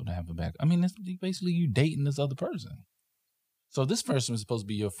it's possible to have a backup. I mean, it's basically you dating this other person. So this person is supposed to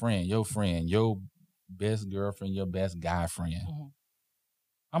be your friend, your best girlfriend, your best guy friend. Mhm.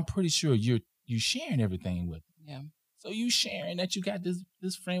 I'm pretty sure you sharing everything with them. Yeah. So you sharing that you got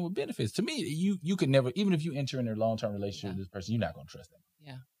this friend with benefits. To me, you could never, even if you enter in a long-term relationship with this person, you're not gonna trust them.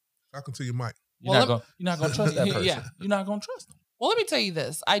 Talking to your mic. You're Well, not gonna trust that person. Yeah. You're not gonna trust them. Well, let me tell you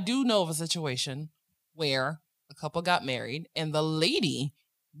this. I do know of a situation where a couple got married and the lady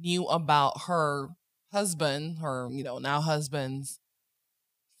knew about her husband, her, now husband's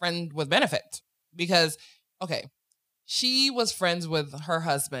friend with benefit. Because, okay, she was friends with her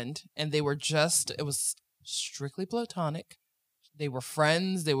husband and it was strictly platonic. They were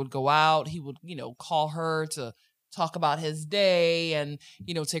friends. They would go out. He would, call her to talk about his day and,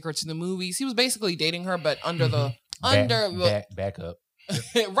 take her to the movies. He was basically dating her, but under the, back up.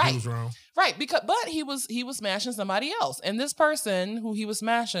 right. He was wrong. Right, but he was smashing somebody else. And this person who he was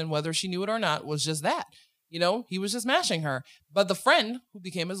smashing, whether she knew it or not, was just that. He was just smashing her. But the friend who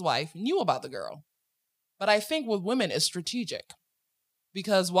became his wife knew about the girl. But I think with women it's strategic.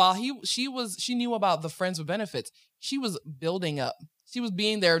 Because while she knew about the friends with benefits, she was building up. She was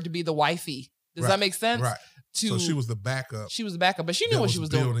being there to be the wifey Does that make sense? Right. So she was the backup. She was the backup, but she knew what she was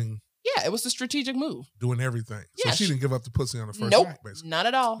doing. Yeah, it was the strategic move. Doing everything. Yeah, so she didn't give up the pussy on the first nope, night, basically. Not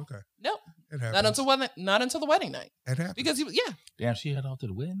at all. Okay. Nope. It happened. Not until the wedding night. It happened. Because he was, yeah. Damn, she had off to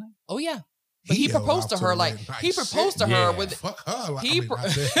the wedding night? Oh, yeah. But he proposed to her like, he proposed to her with. Fuck her. Like,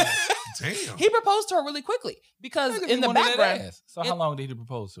 damn. He proposed to her really quickly because in the background. So how long did he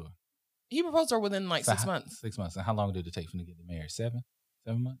propose to her? He proposed to her within like 6 months. 6 months. And how long did it take for them to get married? 7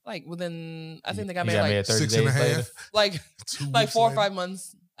 months? Like within, I think they got married like 30 days later. Like 4 or 5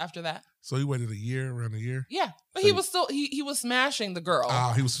 months after that. So he waited around a year. Yeah, but so he was still he was smashing the girl.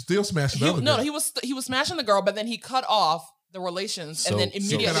 He was still smashing the other girl. No, he was smashing the girl, but then he cut off the relations and then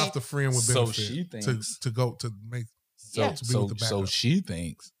immediately cut off the friend with benefit. So she thinks to go to make to be with the backup. So she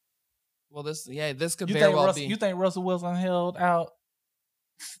thinks. Well, this could very well be. You think Russell Wilson held out?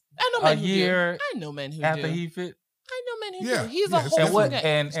 I know men a year. I know men who after do. he fit. I know men who do. He's a whole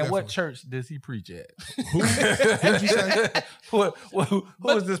and what church does he preach at? Who did you say? Who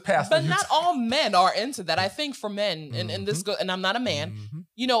is this pastor? But not all men are into that. I think for men, and this go, and I'm not a man.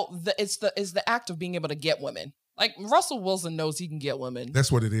 You know, it's the act of being able to get women. Like Russell Wilson knows he can get women.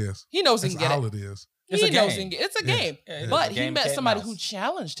 That's what it is. He knows he can get all it is. He knows he can get. It's a game. But he met somebody who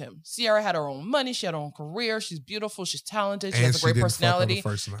challenged him. Ciara had her own money. She had her own career. She's beautiful. She's talented. She has a great personality.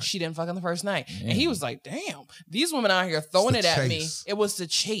 She didn't fuck on the first night. And he was like, damn, these women out here throwing it at me. It was the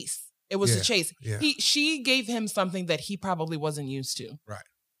chase. It was the chase. Yeah. She gave him something that he probably wasn't used to. Right.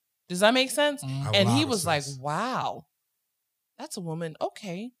 Does that make sense? And he was like, sense. wow, that's a woman.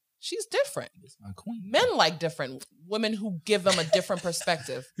 Okay. She's different. It's my queen. Men like different women who give them a different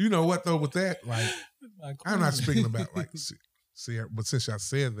perspective. You know what though? With that, like, I'm not speaking about like, but since y'all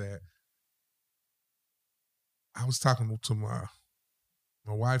said that, I was talking to my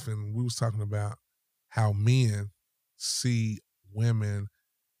wife, and we was talking about how men see women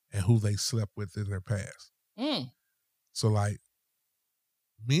and who they slept with in their past. So like,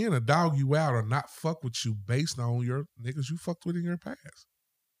 men will dog you out or not fuck with you based on your niggas you fucked with in your past.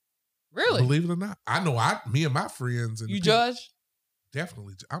 Really? Believe it or not. I know me and my friends. And you judge?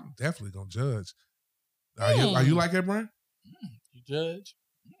 Definitely. I'm definitely going to judge. Are you like that, Brian? You judge?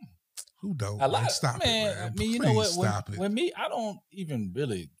 Who don't? I like, stop man, it, man. I mean, you Please know what? Stop it. When me, I don't even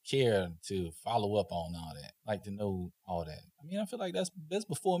really care to follow up on all that. Like to know all that. I mean, I feel like that's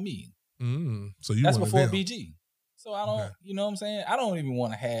before me. So that's before BG. So I don't, you know what I'm saying? I don't even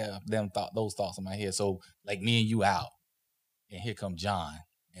want to have those thoughts in my head. So like me and you out, and here come John.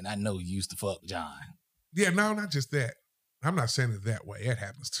 And I know you used to fuck John. Yeah, no, not just that. I'm not saying it that way. It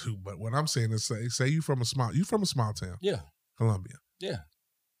happens too. But what I'm saying is, say you from a small town. Yeah. Columbia. Yeah.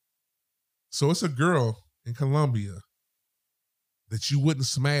 So it's a girl in Columbia that you wouldn't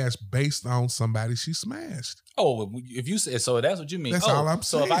smash based on somebody she smashed. Oh, if you say so, that's what you mean. That's all I'm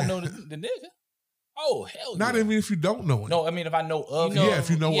saying. So if I know the nigga, oh hell, not even if you don't know him. No, I mean if I know of him. Yeah, if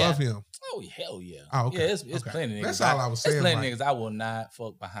you know of him. Oh hell yeah. Oh, okay. Yeah, it's plenty of niggas. That's all I was saying. There's plenty of niggas I will not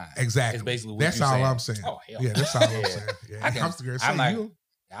fuck behind. Exactly. It's basically what that's all saying. I'm saying. Oh hell. Yeah, that's all I'm saying.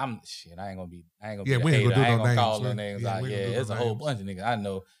 Yeah, I'm shit. I ain't gonna be. Yeah, we ain't gonna do no names. Call no names out. Yeah, there's a whole bunch of niggas I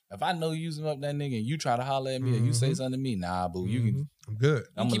know. If I know you using up that nigga and you try to holler at me or you say something to me, nah, boo, you can. I'm good.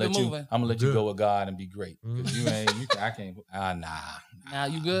 I'm gonna let you go with God and be great. Cause you ain't. I can't. Nah. Now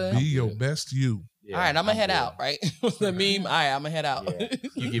you good? Be your best you. Yeah, all right, I'm gonna head out, right? The meme, all right, I'm gonna head out. Yeah.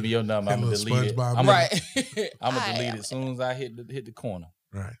 You give me your number, I'm gonna delete it. I'm gonna delete it as soon as I hit the corner.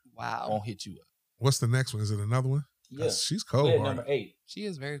 Right. Wow. I won't hit you up. What's the next one? Is it another one? Yeah. She's cold. Yeah, number 8. She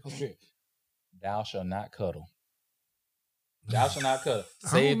is very cool. Thou shalt not cuddle. Thou shalt not cuddle.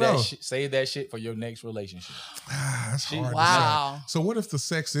 Save that shit for your next relationship. That's hard. Wow. So what if the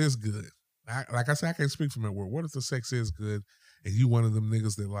sex is good? Like I said, I can't speak from that word. What if the sex is good and you one of them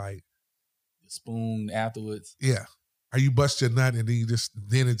niggas that like spoon afterwards? Yeah. Or you bust your nut and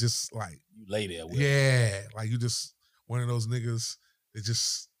then it just like you lay there with it. Like you just one of those niggas that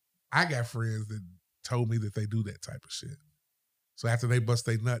just I got friends that told me that they do that type of shit. So after they bust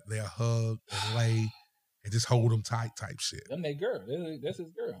their nut, they'll hug and lay and just hold them tight type shit. Them they girl. That's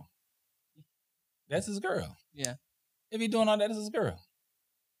his girl. That's his girl. Yeah. If he doing all that, that's his girl.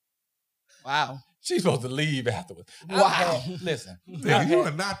 Wow. She's supposed to leave afterwards. Wow. Listen. You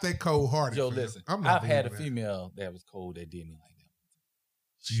are not that cold-hearted. Joe, listen. I've had a female that was cold that did me like that.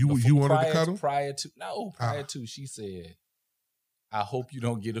 So you wanted to cuddle? Prior to, she said, I hope you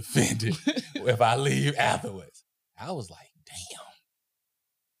don't get offended if I leave afterwards. I was like,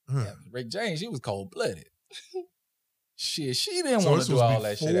 damn. Yeah, Rick James, she was cold-blooded. Shit, she didn't want to do all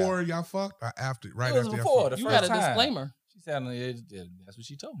that shit. Before y'all fucked or after? Right after before. You got a disclaimer. She said, that's what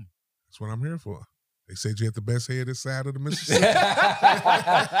she told me. That's what I'm here for. They said you had the best hair this side of the Mississippi.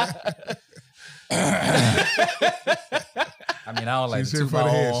 I mean, I don't like She's to here toot for my the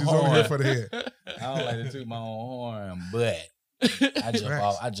head. own She's only here horn. for the head. I don't like to toot my own horn, but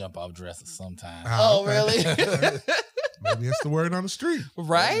I jump off dresses sometimes. Oh, okay. really? Maybe it's the word on the street.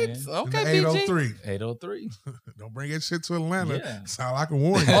 Right? man. Okay, In the PG. 803. 803. Don't bring that shit to Atlanta. Yeah. That's all I can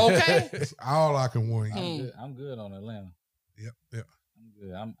warn you. Okay. That's all I can warn you. I'm good on Atlanta. Yep. I'm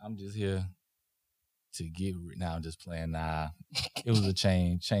good. I'm just here to get. Now I'm just playing. Nah, it was a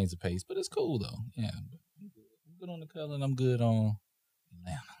change the pace, but it's cool though. Yeah, I'm good on the color, and I'm good on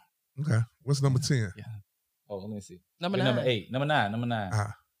Atlanta. Okay. What's number 10? Yeah. Oh, let me see. Number Wait, 9. Number 8. Number 9. Number 9.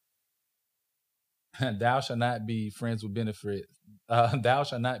 Ah. Thou shalt not be friends with benefit. Thou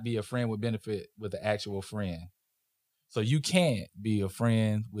shalt not be a friend with benefit with an actual friend. So you can't be a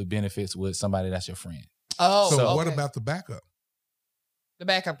friend with benefits with somebody that's your friend. Oh, So what okay. about the backup? the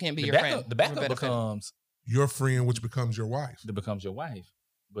backup? Can't be The your backup, friend. the backup Benefit. becomes Your friend, which becomes your wife. your wife,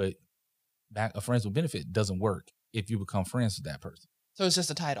 but a friends with benefit doesn't work if you become friends with that person. So it's just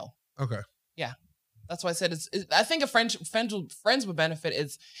a title. Okay. That's why I said I think a friends with benefit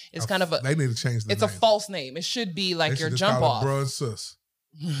is kind of a. They need to change the It's name. a false name. It should be like They your should just jump call it off. Bro and sis.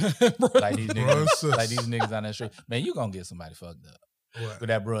 Like these Bruh, niggas, sis. like these niggas on that street. Man, you gonna get somebody fucked up What? with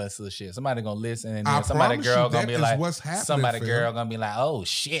that bruh and sis shit. Somebody gonna listen, and I then somebody promise girl you, gonna that be is like, what's happening, somebody fam. girl gonna be like, oh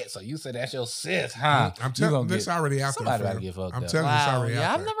shit. So you said that's your sis, huh? I'm You telling gonna you, this get- already out somebody there. about to fam. get fucked I'm up. telling you, it's Wow. already Yeah,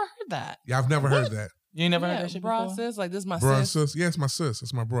 out I've there. never heard that. Yeah, I've never heard that. You ain't never Yeah, heard that shit bro, before? sis, like this is my Bro and sis. sis. Yeah, it's my sis.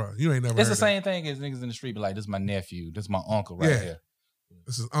 It's my bro. You ain't never It's heard the same thing as niggas in the street be like, this is my nephew, this is my uncle right Yeah. here.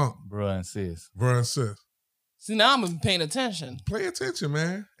 This is Bruh and sis. bro and sis. See, now I'm paying attention. Pay attention,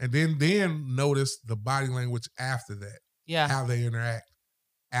 man. And then notice the body language after that. Yeah, How they interact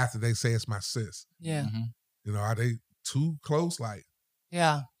after they say it's my sis. yeah, Mhm. You know, are they too close? Like,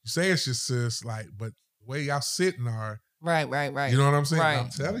 yeah. you say it's your sis, like, but the way y'all sitting are, Right. you know what I'm saying? Right. I'm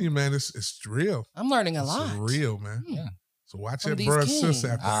telling you, man, it's real. I'm learning a It's lot. real, man. Yeah. So watch From that these bro and sis kings.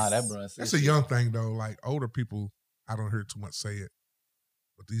 after. Ah, that bruh and sis. That's a shit. young thing though. Like older people, I don't hear too much say it.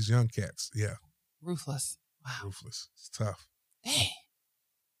 But these young cats, yeah, Ruthless. Wow. ruthless. It's tough. Dang.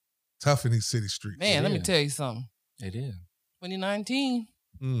 Tough in these city streets. Man, let me is. tell you something. It is. 2019.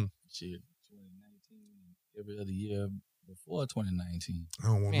 Shit. 2019. Every other year before 2019. I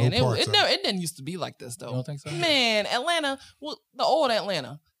don't want Man, no parts of it. it didn't used to be like this though. You don't think so? Man, Atlanta, well, the old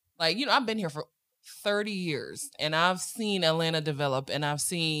Atlanta. Like, I've been here for 30 years and I've seen Atlanta develop and I've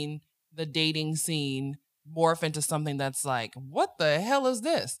seen the dating scene morph into something that's like, what the hell is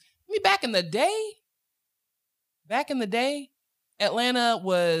this? I mean, back in the day, Atlanta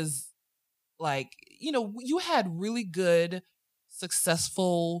was like, you had really good,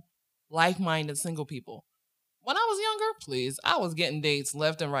 successful, like-minded single people. When I was younger, please, I was getting dates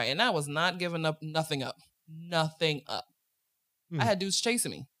left and right, and I was not giving nothing up. I had dudes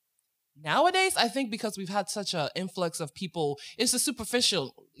chasing me. Nowadays, I think because we've had such an influx of people, it's a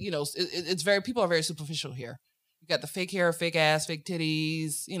superficial, it's people are very superficial here. You got the fake hair, fake ass, fake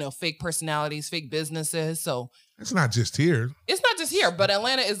titties, fake personalities, fake businesses. So It's not just here. it's not just here, but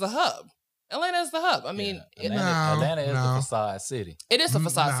Atlanta is the hub. Atlanta is the hub. I mean, Atlanta is No. the facade city. it is a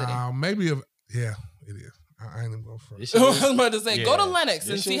facade city. Maybe yeah, it is. I ain't even going for This it. shit I is- was about to say, go to yeah. Lennox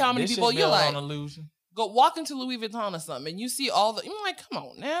and This see shit- how many this people shit you're built like. on illusion. Go walk into Louis Vuitton or something, and you see all the. You're like, come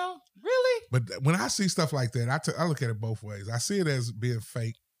on now, really? But when I see stuff like that, I look at it both ways. I see it as being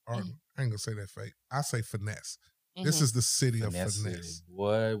fake, or Mhm. I ain't gonna say that fake. I say finesse. This Mhm. is the city of Finesse finesse. city.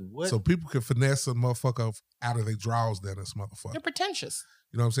 Boy, what? So people can finesse a motherfucker out of their drawers than this motherfucker. You're pretentious.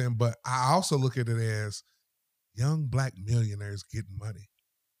 You know what I'm saying? But I also look at it as young black millionaires getting money.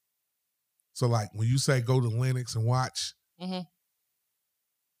 So like when you say go to Lennox and watch, Mhm.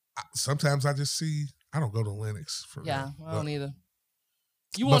 sometimes I just see, I don't go to Lennox for Yeah, real, I don't but either.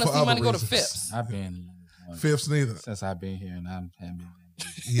 You but want to for see money? other Go to reasons. Phipps. I've been Fifths neither. since I've been here, and I haven't been.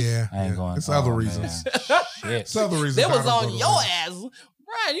 Yeah, I ain't yeah. going. It's other oh, reasons. man. Shit. It's other reasons. They I was don't on go to your Lennox. ass,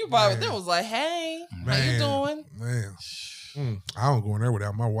 Brian. You probably Man. they was like, hey, how Man, you doing? Man, I don't go in there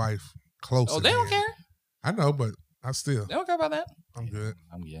without my wife close. Oh, at they don't hand. care. I know, but I still, They don't care about that. I'm good.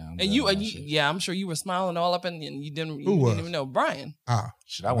 I'm And good you, on and that you, shit. yeah, I'm sure you were smiling all up, and you didn't, Who was? even know Brian.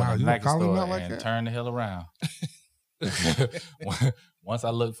 Shit, I went Wow, to you the gonna Nike call him store out like and that? turned the hell around. Once I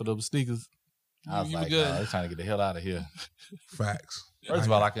looked for those sneakers, I was You were like, good. "Nah, they're trying to get the hell out of here." Facts. First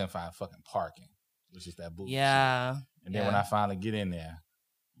of all, I couldn't find fucking parking, which is that bullshit. Yeah. And then when yeah. I finally get in there,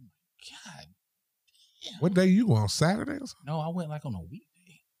 God, What day you go on? Saturday or something? no, I went like on a weekday.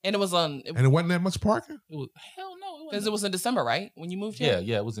 And it was on And it wasn't that much parking? It was hell no. because it was in December, right? When you moved Yeah, here.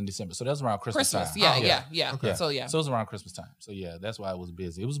 yeah, it was in December. So that was around Christmas time. Yeah, Oh, yeah. okay. So yeah. So it was around Christmas time. So yeah, that's why it was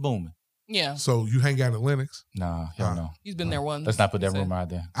busy. It was booming. Yeah. So you hang out at Lennox. Nah, hell no. He's been there once. Let's not put that He said. rumor out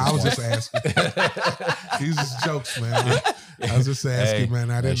there. I was just asking. These is jokes, man. I was just asking, Hey, man.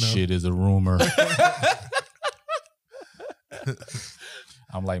 I didn't that know. shit is a rumor.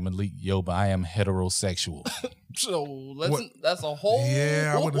 I'm like Malik, yo, but I am heterosexual. So What? that's a whole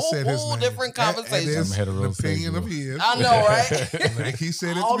Yeah, I would have said his name. different That conversation. is I'm the heterosexual. opinion of his. I know, right? Like he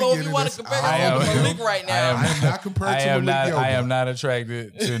said I at don't the know if beginning. you want to that's compare all him to of Malik him. right now. I am not compared I to am Malik not. Yoba. I am not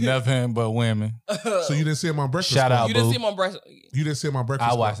attracted to nothing but women. So you didn't see him on Breakfast Shout Club? out, You didn't boo. see him on breakfast. You didn't see him on Breakfast I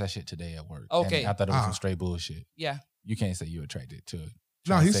Club? watched that shit today at work. and Okay. I thought it was Ah. some straight bullshit. Yeah. You can't say you're attracted to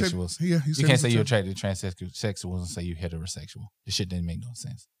No, he said. transsexuals. Yeah, he said You can't he's say a you're trans- attracted to transsexuals and say you're heterosexual. This shit didn't make no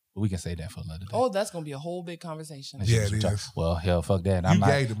sense. But we can say that for another day. Oh, that's gonna be a whole big conversation. That shit Yeah, was it retarded. is. Well, hell, fuck that. You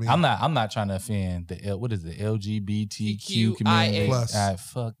gay to me. I'm not trying to offend the what is it, LGBTQ community. Plus.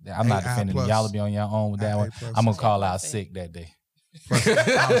 Fuck that. I'm not AI defending plus. y'all to be on your own with that AA one. plus. I'm gonna call AA out plus. sick that day. Plus,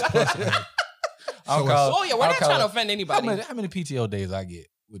 I was plus A. I'll So call- Oh yeah, we're I'll not call trying to it- offend anybody. How many PTO days I get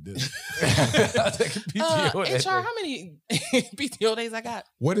with this? I'll take a PTO day. HR, how many PTO days I got?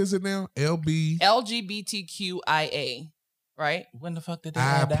 What is it now? LB. LGBTQIA, right? When the fuck did they I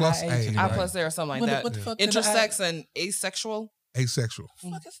add the plus IA A, to I right. plus A or something like What the- that. what the fuck did the Intersex and asexual. Asexual.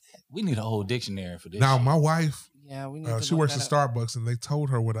 fuck is that? We need a whole dictionary for this. Now, shit. my wife, Yeah, we need to she look works at that up. Starbucks, and they told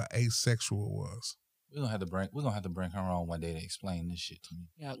her what an asexual was. We're gonna have to bring her on one day to explain this shit to me.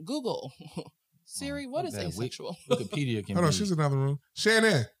 Yeah, Google. Siri, what is that asexual? Wikipedia can Hold on, be. she's in another room.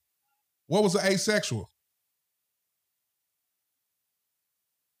 Shannon, what was an asexual?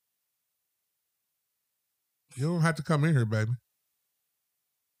 You don't have to come in here, baby.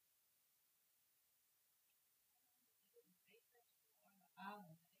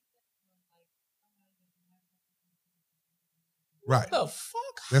 Right. What the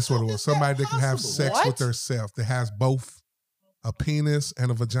fuck? That's what it How was. is that Somebody that can have possible? sex What? with herself that has both a penis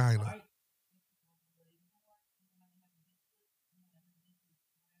and a vagina.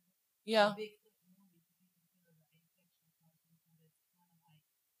 Yeah.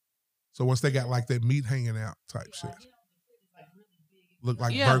 So once they got like that meat hanging out type shit. Look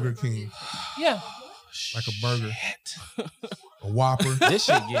like Yeah. Burger King, Yeah. like a burger, Shit. a Whopper. This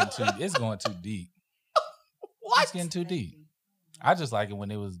shit it's going too deep. What? It's getting too deep. I just like it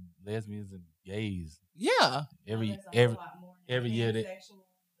when it was lesbians and gays. Yeah. Every year that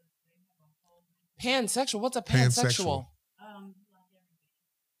Pansexual. What's a Pansexual. pansexual?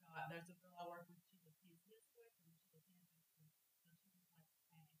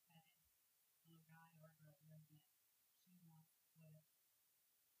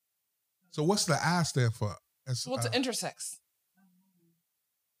 So what's the I stand for? It's, What's an intersex?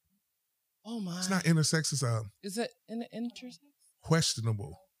 Oh my. it's not intersex. It's Is it an intersex?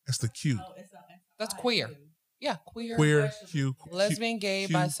 questionable. That's the Q. That's queer. Yeah, queer. Queer, Q. Lesbian, gay,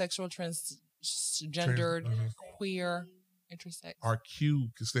 Q- bisexual, transgendered, queer, intersex. Our Q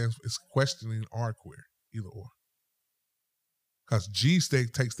stands for, it's questioning our queer, either or. Because G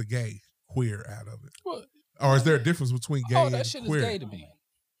takes the gay, queer out of it. What? Or is there a difference between gay Oh, and that shit queer? is gay to me.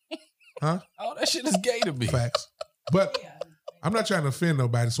 Huh? Oh, that shit is gay to me. Facts. But I'm not trying to offend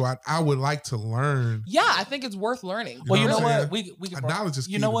nobody, so I would like to learn. Yeah, I think it's worth learning. Well, you know know what I'm what? saying? We can Knowledge is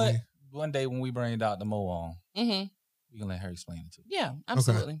You key know to what? me. One day when we bring Dr. Mo on, Mm-hmm. we can let her explain it to me. Yeah,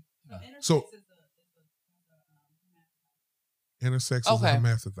 absolutely. So intersex is Okay. a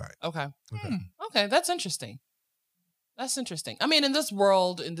hermaphrodite. Okay. Okay. Okay, that's interesting. That's interesting. I mean, in this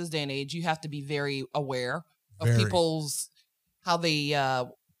world, in this day and age, you have to be very aware of Very. people's how they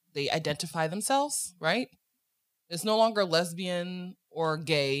identify themselves, right? It's no longer lesbian or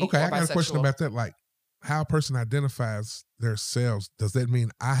gay. Okay, or I got a question bisexual. about that. Like, how a person identifies themselves, does that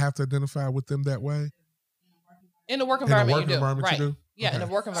mean I have to identify with them that way? In a work In a environment, work you do. environment, right. you do? Yeah, in a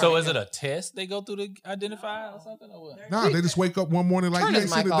Okay. work environment. So is you it do. a test they go through to identify or something or what? No, they just wake up one morning like, Turn you his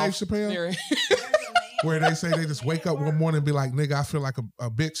ain't seen mic the Dave off. Chappelle? Mary. Where they say they just wake up one morning and be like, nigga, I feel like a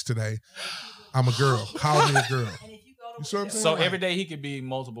bitch today. I'm a girl. Call me a girl. You see what I'm saying? So Like, every day he could be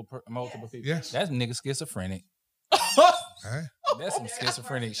multiple people. Yes. That's nigga schizophrenic. hey, That's some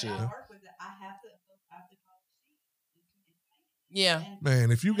schizophrenic shit. Yeah.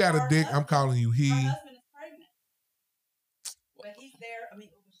 man, if you got a dick, I'm calling you he.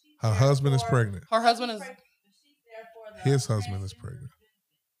 Her husband is pregnant. Her husband is. His husband is pregnant.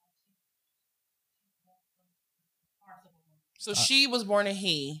 So she was born a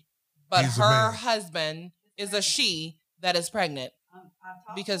he, but He's a her man. husband is a she that is pregnant.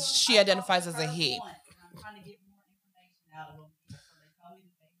 Because she identifies as a he.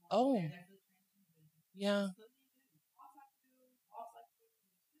 Oh. Yeah.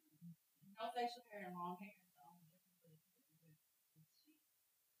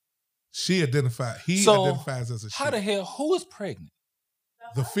 He identifies as a she. How the hell? Who is pregnant?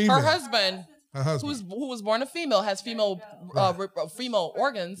 The female. Her husband, Her husband. who was born a female, has female female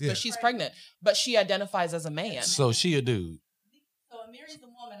organs, Yeah. but she's pregnant. But she identifies as a man. So she a dude. So Amiri's the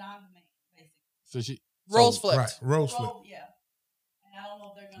woman, I'm the man, basically. So she Roles so, flipped. Right. Rose flip. So, yeah. And I don't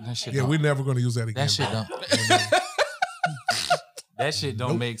know if they're That gonna. shit Yeah, we're never going to use that again. That shit bro. don't. That shit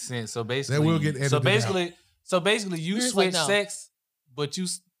don't Nope. make sense. So basically, will get edited so basically, you Here's switch like, no. sex, but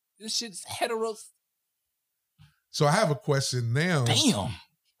this shit's heteros. So I have a question now Damn.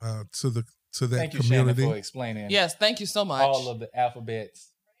 to that Thank you, Shannon, community. for explaining. Yes, thank you so much. all of the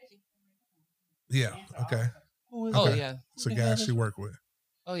alphabets. Yeah. Okay. Oh Okay. yeah. It's a guy she worked with.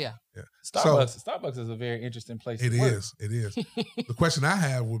 Oh yeah. Yeah. Starbucks is a very interesting place. It to work. is. It is. The question I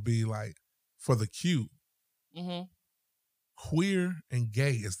have would be like, for the Q, hmm queer and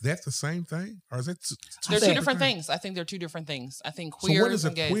gay, is that the same thing, or is it? They're two separate different things. I think they're two different things. I think So queer what is a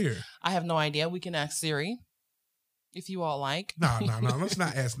and gay. queer? I have no idea. We can ask Siri if you all like. No. Let's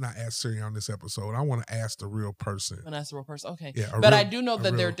not ask Siri on this episode. I want to ask the real person. And that's the real person. Okay. Yeah, But I do know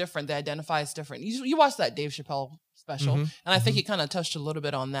that they're different. They identify as different. You watched that Dave Chappelle special, Mhm, and I think he kind of touched a little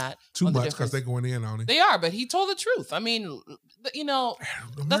bit on that. too on the much because difference. they're going in on it. They are, but he told the truth. I mean, you know,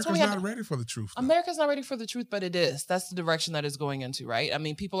 America's what we had not to- ready for the truth. though. America's not ready for the truth, but it is. That's the direction that it's going into, right? I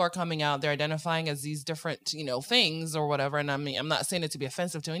mean, people are coming out, they're identifying as these different, things or whatever. And I mean, I'm not saying it to be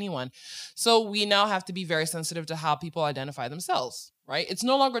offensive to anyone. So we now have to be very sensitive to how people identify themselves, right? It's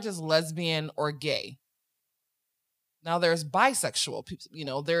no longer just lesbian or gay. Now there's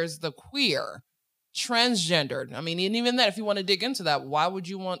bisexual, there's the queer, transgendered. I mean, and even that, if you want to dig into that, why would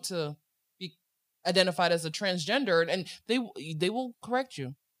you want to be identified as a transgendered? And they will correct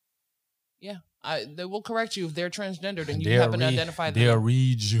you. Yeah, they will correct you if they're transgendered and you happen to identify them. They'll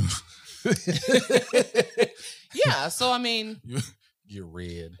read you. Yeah, so I mean, You're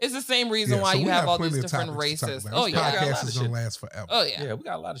red. it's the same reason why so you we have got all plenty these of different topics to talk races. about. Oh This yeah, got a lot podcast of is gonna shit. last forever. oh yeah, Yeah, we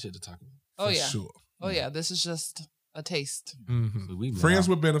got a lot of shit to talk about. oh for yeah, sure. oh yeah. This is just a taste. Mhm. So we went Friends off-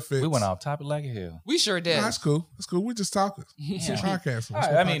 with benefits. We went off topic like hell. We sure did. No, that's cool. That's cool. We're just talking. It's a Yeah. podcast. That's All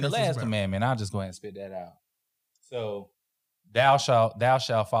right, what I mean, the podcast is last about. commandment, I'll just go ahead and spit that out. So, thou shalt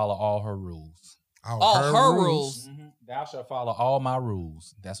follow all her rules. All her rules. Thou shalt follow all my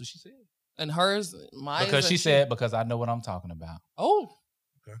rules. That's what she said. And hers, mine. Because she said, because I know what I'm talking about. "Oh,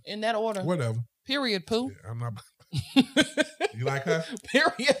 Okay. in that order." Whatever. Period. Pooh. Yeah, I'm not. You like her?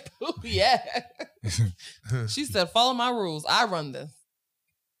 Period. Pooh. Yeah. She said, "Follow my rules. I run this."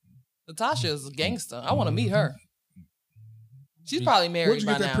 Natasha is a gangster. I want to meet her. She's probably Where'd married you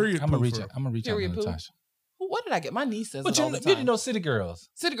by get that now. period? I'm gonna poo reach from? out. I'm gonna reach out Period, to Pooh. Natasha. What did I get? My niece says But it all the you time. know, City Girls.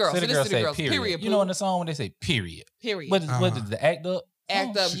 City girls. City It is Girls City say girls. period. Period. You know, in Pooh. the song when they say period. Period. What is the act up?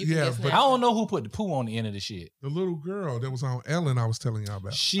 Act up. You can yeah, get but- snapped. I don't know who put the poo on the end of the shit. The little girl that was on Ellen, I was telling y'all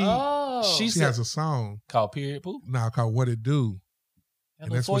about. She Oh. she She said has a song called period poo. now called "What It Do," and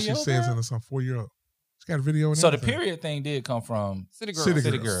that's what she says in the song. 4-year-old. She got a video. And So the everything. period thing did come from, City girls. City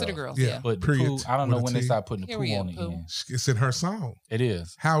City Girls. Girls. City girls. Yeah. Yeah. but the Period poo, I don't know with a when they T. started putting the Period, poo on the poo. end. It's in her song. It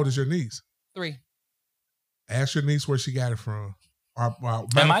is. How old is your niece? 3. Ask your niece where she got it from. Or, And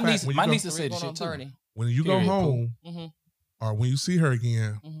my matter of niece, fact, when my you go- niece has 3 said the going on shit too. 30. when you go Period, poo. home, Mm-hmm. or when you see her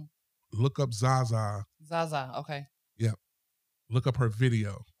again, Mhm. look up Zaza, Zaza. Okay. look up her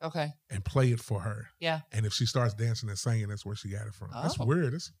video, Okay. and play it for her. Yeah. And if she starts dancing and singing, that's where she got it from. That's Oh.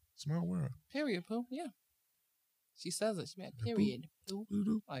 weird. It's a small world. Period. Pooh. Yeah. She says it. She meant period. Pooh.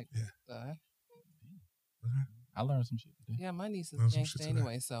 Doo-doo. Like. Yeah. I learned some shit today. Yeah. My niece is Learn a some gangster shit today.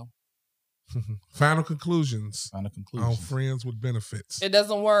 anyway, so Final conclusions Final on conclusion. Friends with Benefits. it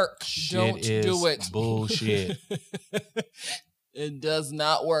doesn't work. Shit Don't is do it. bullshit. It does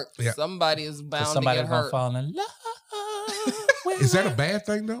not work. Yeah. Somebody is bound to Somebody's get gonna hurt. fall in love. Is that a bad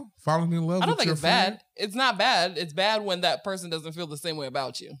thing though? Falling in love I don't with think your it's friend? bad. It's not bad. It's bad when that person doesn't feel the same way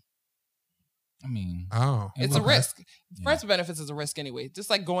about you. I mean, Oh. It's a okay. risk. Yeah. Friends with benefits is a risk anyway. Just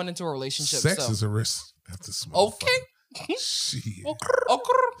like going into a relationship. Sex so. is a risk. That's a small Okay. Shit. Oh,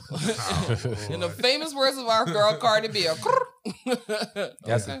 In the Lord. famous words of our girl Cardi B. that's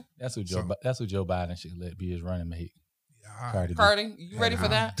Okay. that's who So- Joe Biden should let be his running mate. Yeah, Cardi B. Cardi, you ready for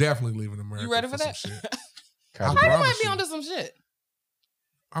I'm that? Definitely leaving America. You ready for some that? shit. Cardi I B. Cardi might promise be you. onto some shit.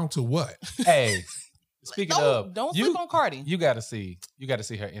 Onto what? Hey, speaking of, Don't you sleep on Cardi. you got to see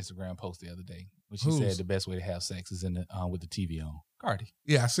her Instagram post the other day when she Whose? said the best way to have sex is in the with the TV on. Cardi,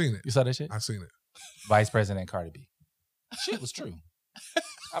 Yeah, I seen it. you saw that shit? I seen it. Vice President Cardi B. Shit was true.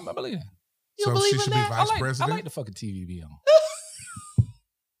 I believe that. You so believe she in should that? be I vice like president. the fucking TV be on.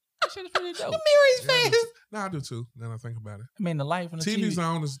 That shit is pretty dope. Mary's Yeah, I do face. too. No, I do too. Now that I think about it. I mean, the life and the TV's TV.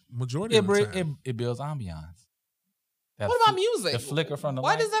 on is majority of the time. It builds ambiance. That What about music? The flicker from the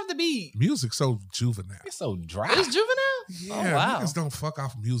Why light. does it have to be? Music so juvenile. It's so dry. It's juvenile. Yeah, Oh, wow. niggas don't fuck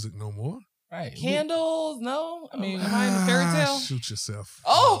off music no more. Right. Candles? No. I mean, am I in a fairy tale? Shoot yourself.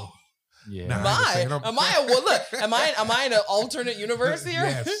 Oh. Yeah. Nah. Am I ain't I? saying I'm- Am I? Well, look. Am I in an alternate universe here?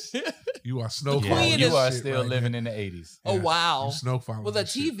 Yes. You are snowfall. Queen you is- are shit still right living there. in the 80s. Oh Yeah. wow. You snowfall. With a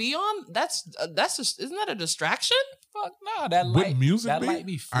TV on? That's just isn't that a distraction? Fuck no, that With light. music that be? light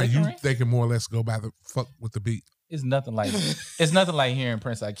be Are flickering. you thinking more or less go by the fuck with the beat? It's nothing like hearing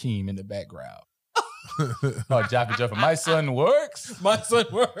Prince Akeem in the background. Oh, Jaffa Jaffa, my son works. My son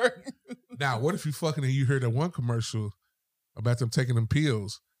work. Now, what if you fucking and you heard that one commercial about them taking them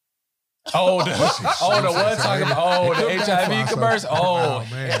pills? Oh, the one talking about the HIV commercial. Oh,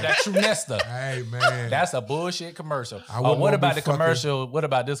 man. that True Nesta. Hey man, That's a bullshit commercial. I Oh, wouldn't what wanna about be the commercial? What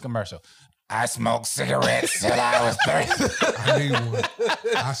about this commercial? I smoked cigarettes till I was 30. I need one.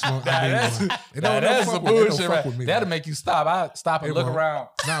 I smoke. I need That's one. It don't that's fuck some with- it don't bullshit, fuck right? with me, That'll though. make you stop and It look won't. around.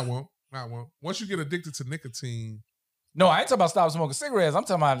 Not one. Not one. Once you get addicted to nicotine, No, I ain't talking about stop smoking cigarettes. I'm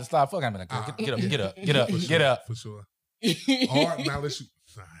talking about to stop fucking. I'm like, get up, for sure, get up. for sure. Or now let's you.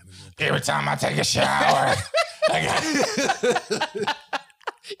 Nah, I ain't gonna- Every time I take a shower,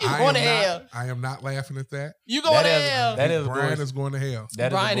 You going to am hell. not, I am not laughing at that. You going to That is- hell. that is Brian bullshit. is going to hell.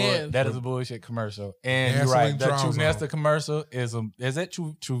 Brian is. That is a bullshit commercial. And you're right. Gasoline The draws True on. Nesta commercial is that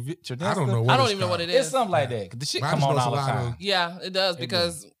True Nesta? I don't know. What I don't it's even know what called. it is. It's something like that. 'Cause the shit But I come just on know it's all a the lot time. of- Yeah, it does It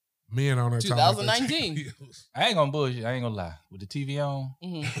because Men on there talking about they 2019. take pills. I ain't gonna bullshit. I ain't gonna lie. With the TV on,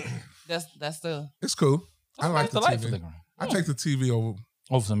 that's the It's cool. I like it's the light TV. flickering. I take the TV over.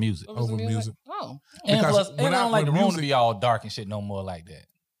 Over some music. Over music. Oh, And Because plus, when and I I- don't like the when room music- to be all dark and shit no more like that.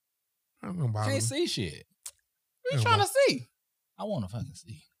 I don't know about Can't it. see shit. what you trying to see? I want to fucking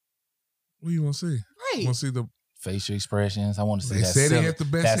see What do you want to see? Right. You want to see the? facial expressions. I want to see They that. said he had the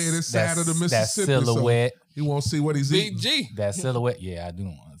best headed side of the Mississippi. That silhouette. So you won't see what he's Big eating. G. That silhouette. Yeah, I do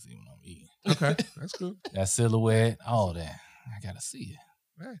want to see what I'm eating. Okay, that's good. That silhouette. All that. I gotta see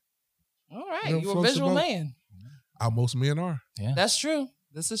it. All right, You know, you a floats visual your boat. man. Most men are. Yeah. That's true.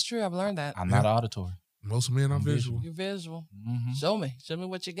 This is true. I've learned that. I'm not auditory. Most men are I'm visual. You're visual. Mm-hmm. Show me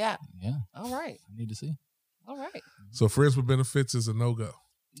what you got. Yeah. All right, I need to see. all right. So friends with benefits is a no go.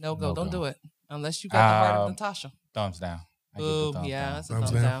 No go. No Don't go. do it unless you got the heart of Um, Natasha. Thumbs down. I give it a Boom. thumbs Yeah, down. it's a Thumbs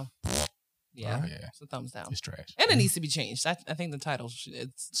thumbs down. down. Yeah, Alright. Yeah. it's a thumbs down. It's trash. And it needs to be changed. I think the title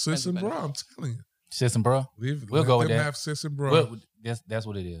it's Sis and better. bro, I'm telling you. System, bro. We'll go with them that. have sis and bro. Well, that's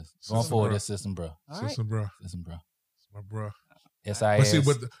what it is. Going System, forward, bro. that's system, bro. All sis right. and bro. System, bro. My bro. S-I-S.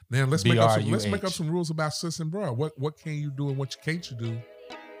 But see, now let's make up BRUH. some rules about sis and bro. What can you do and what can't you do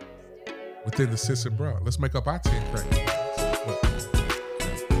within the sis and bro? Let's make up our 10 criteria.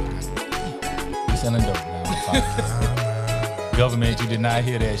 You selling dope now. Government, you did not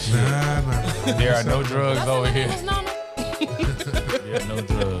hear that shit. Nah. There are no drugs That's over in the here. rules, Nana. There are no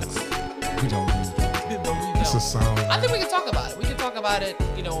drugs. We don't use drugs. It's a song. I think we can talk about it. We can talk about it,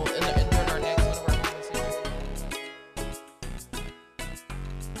 in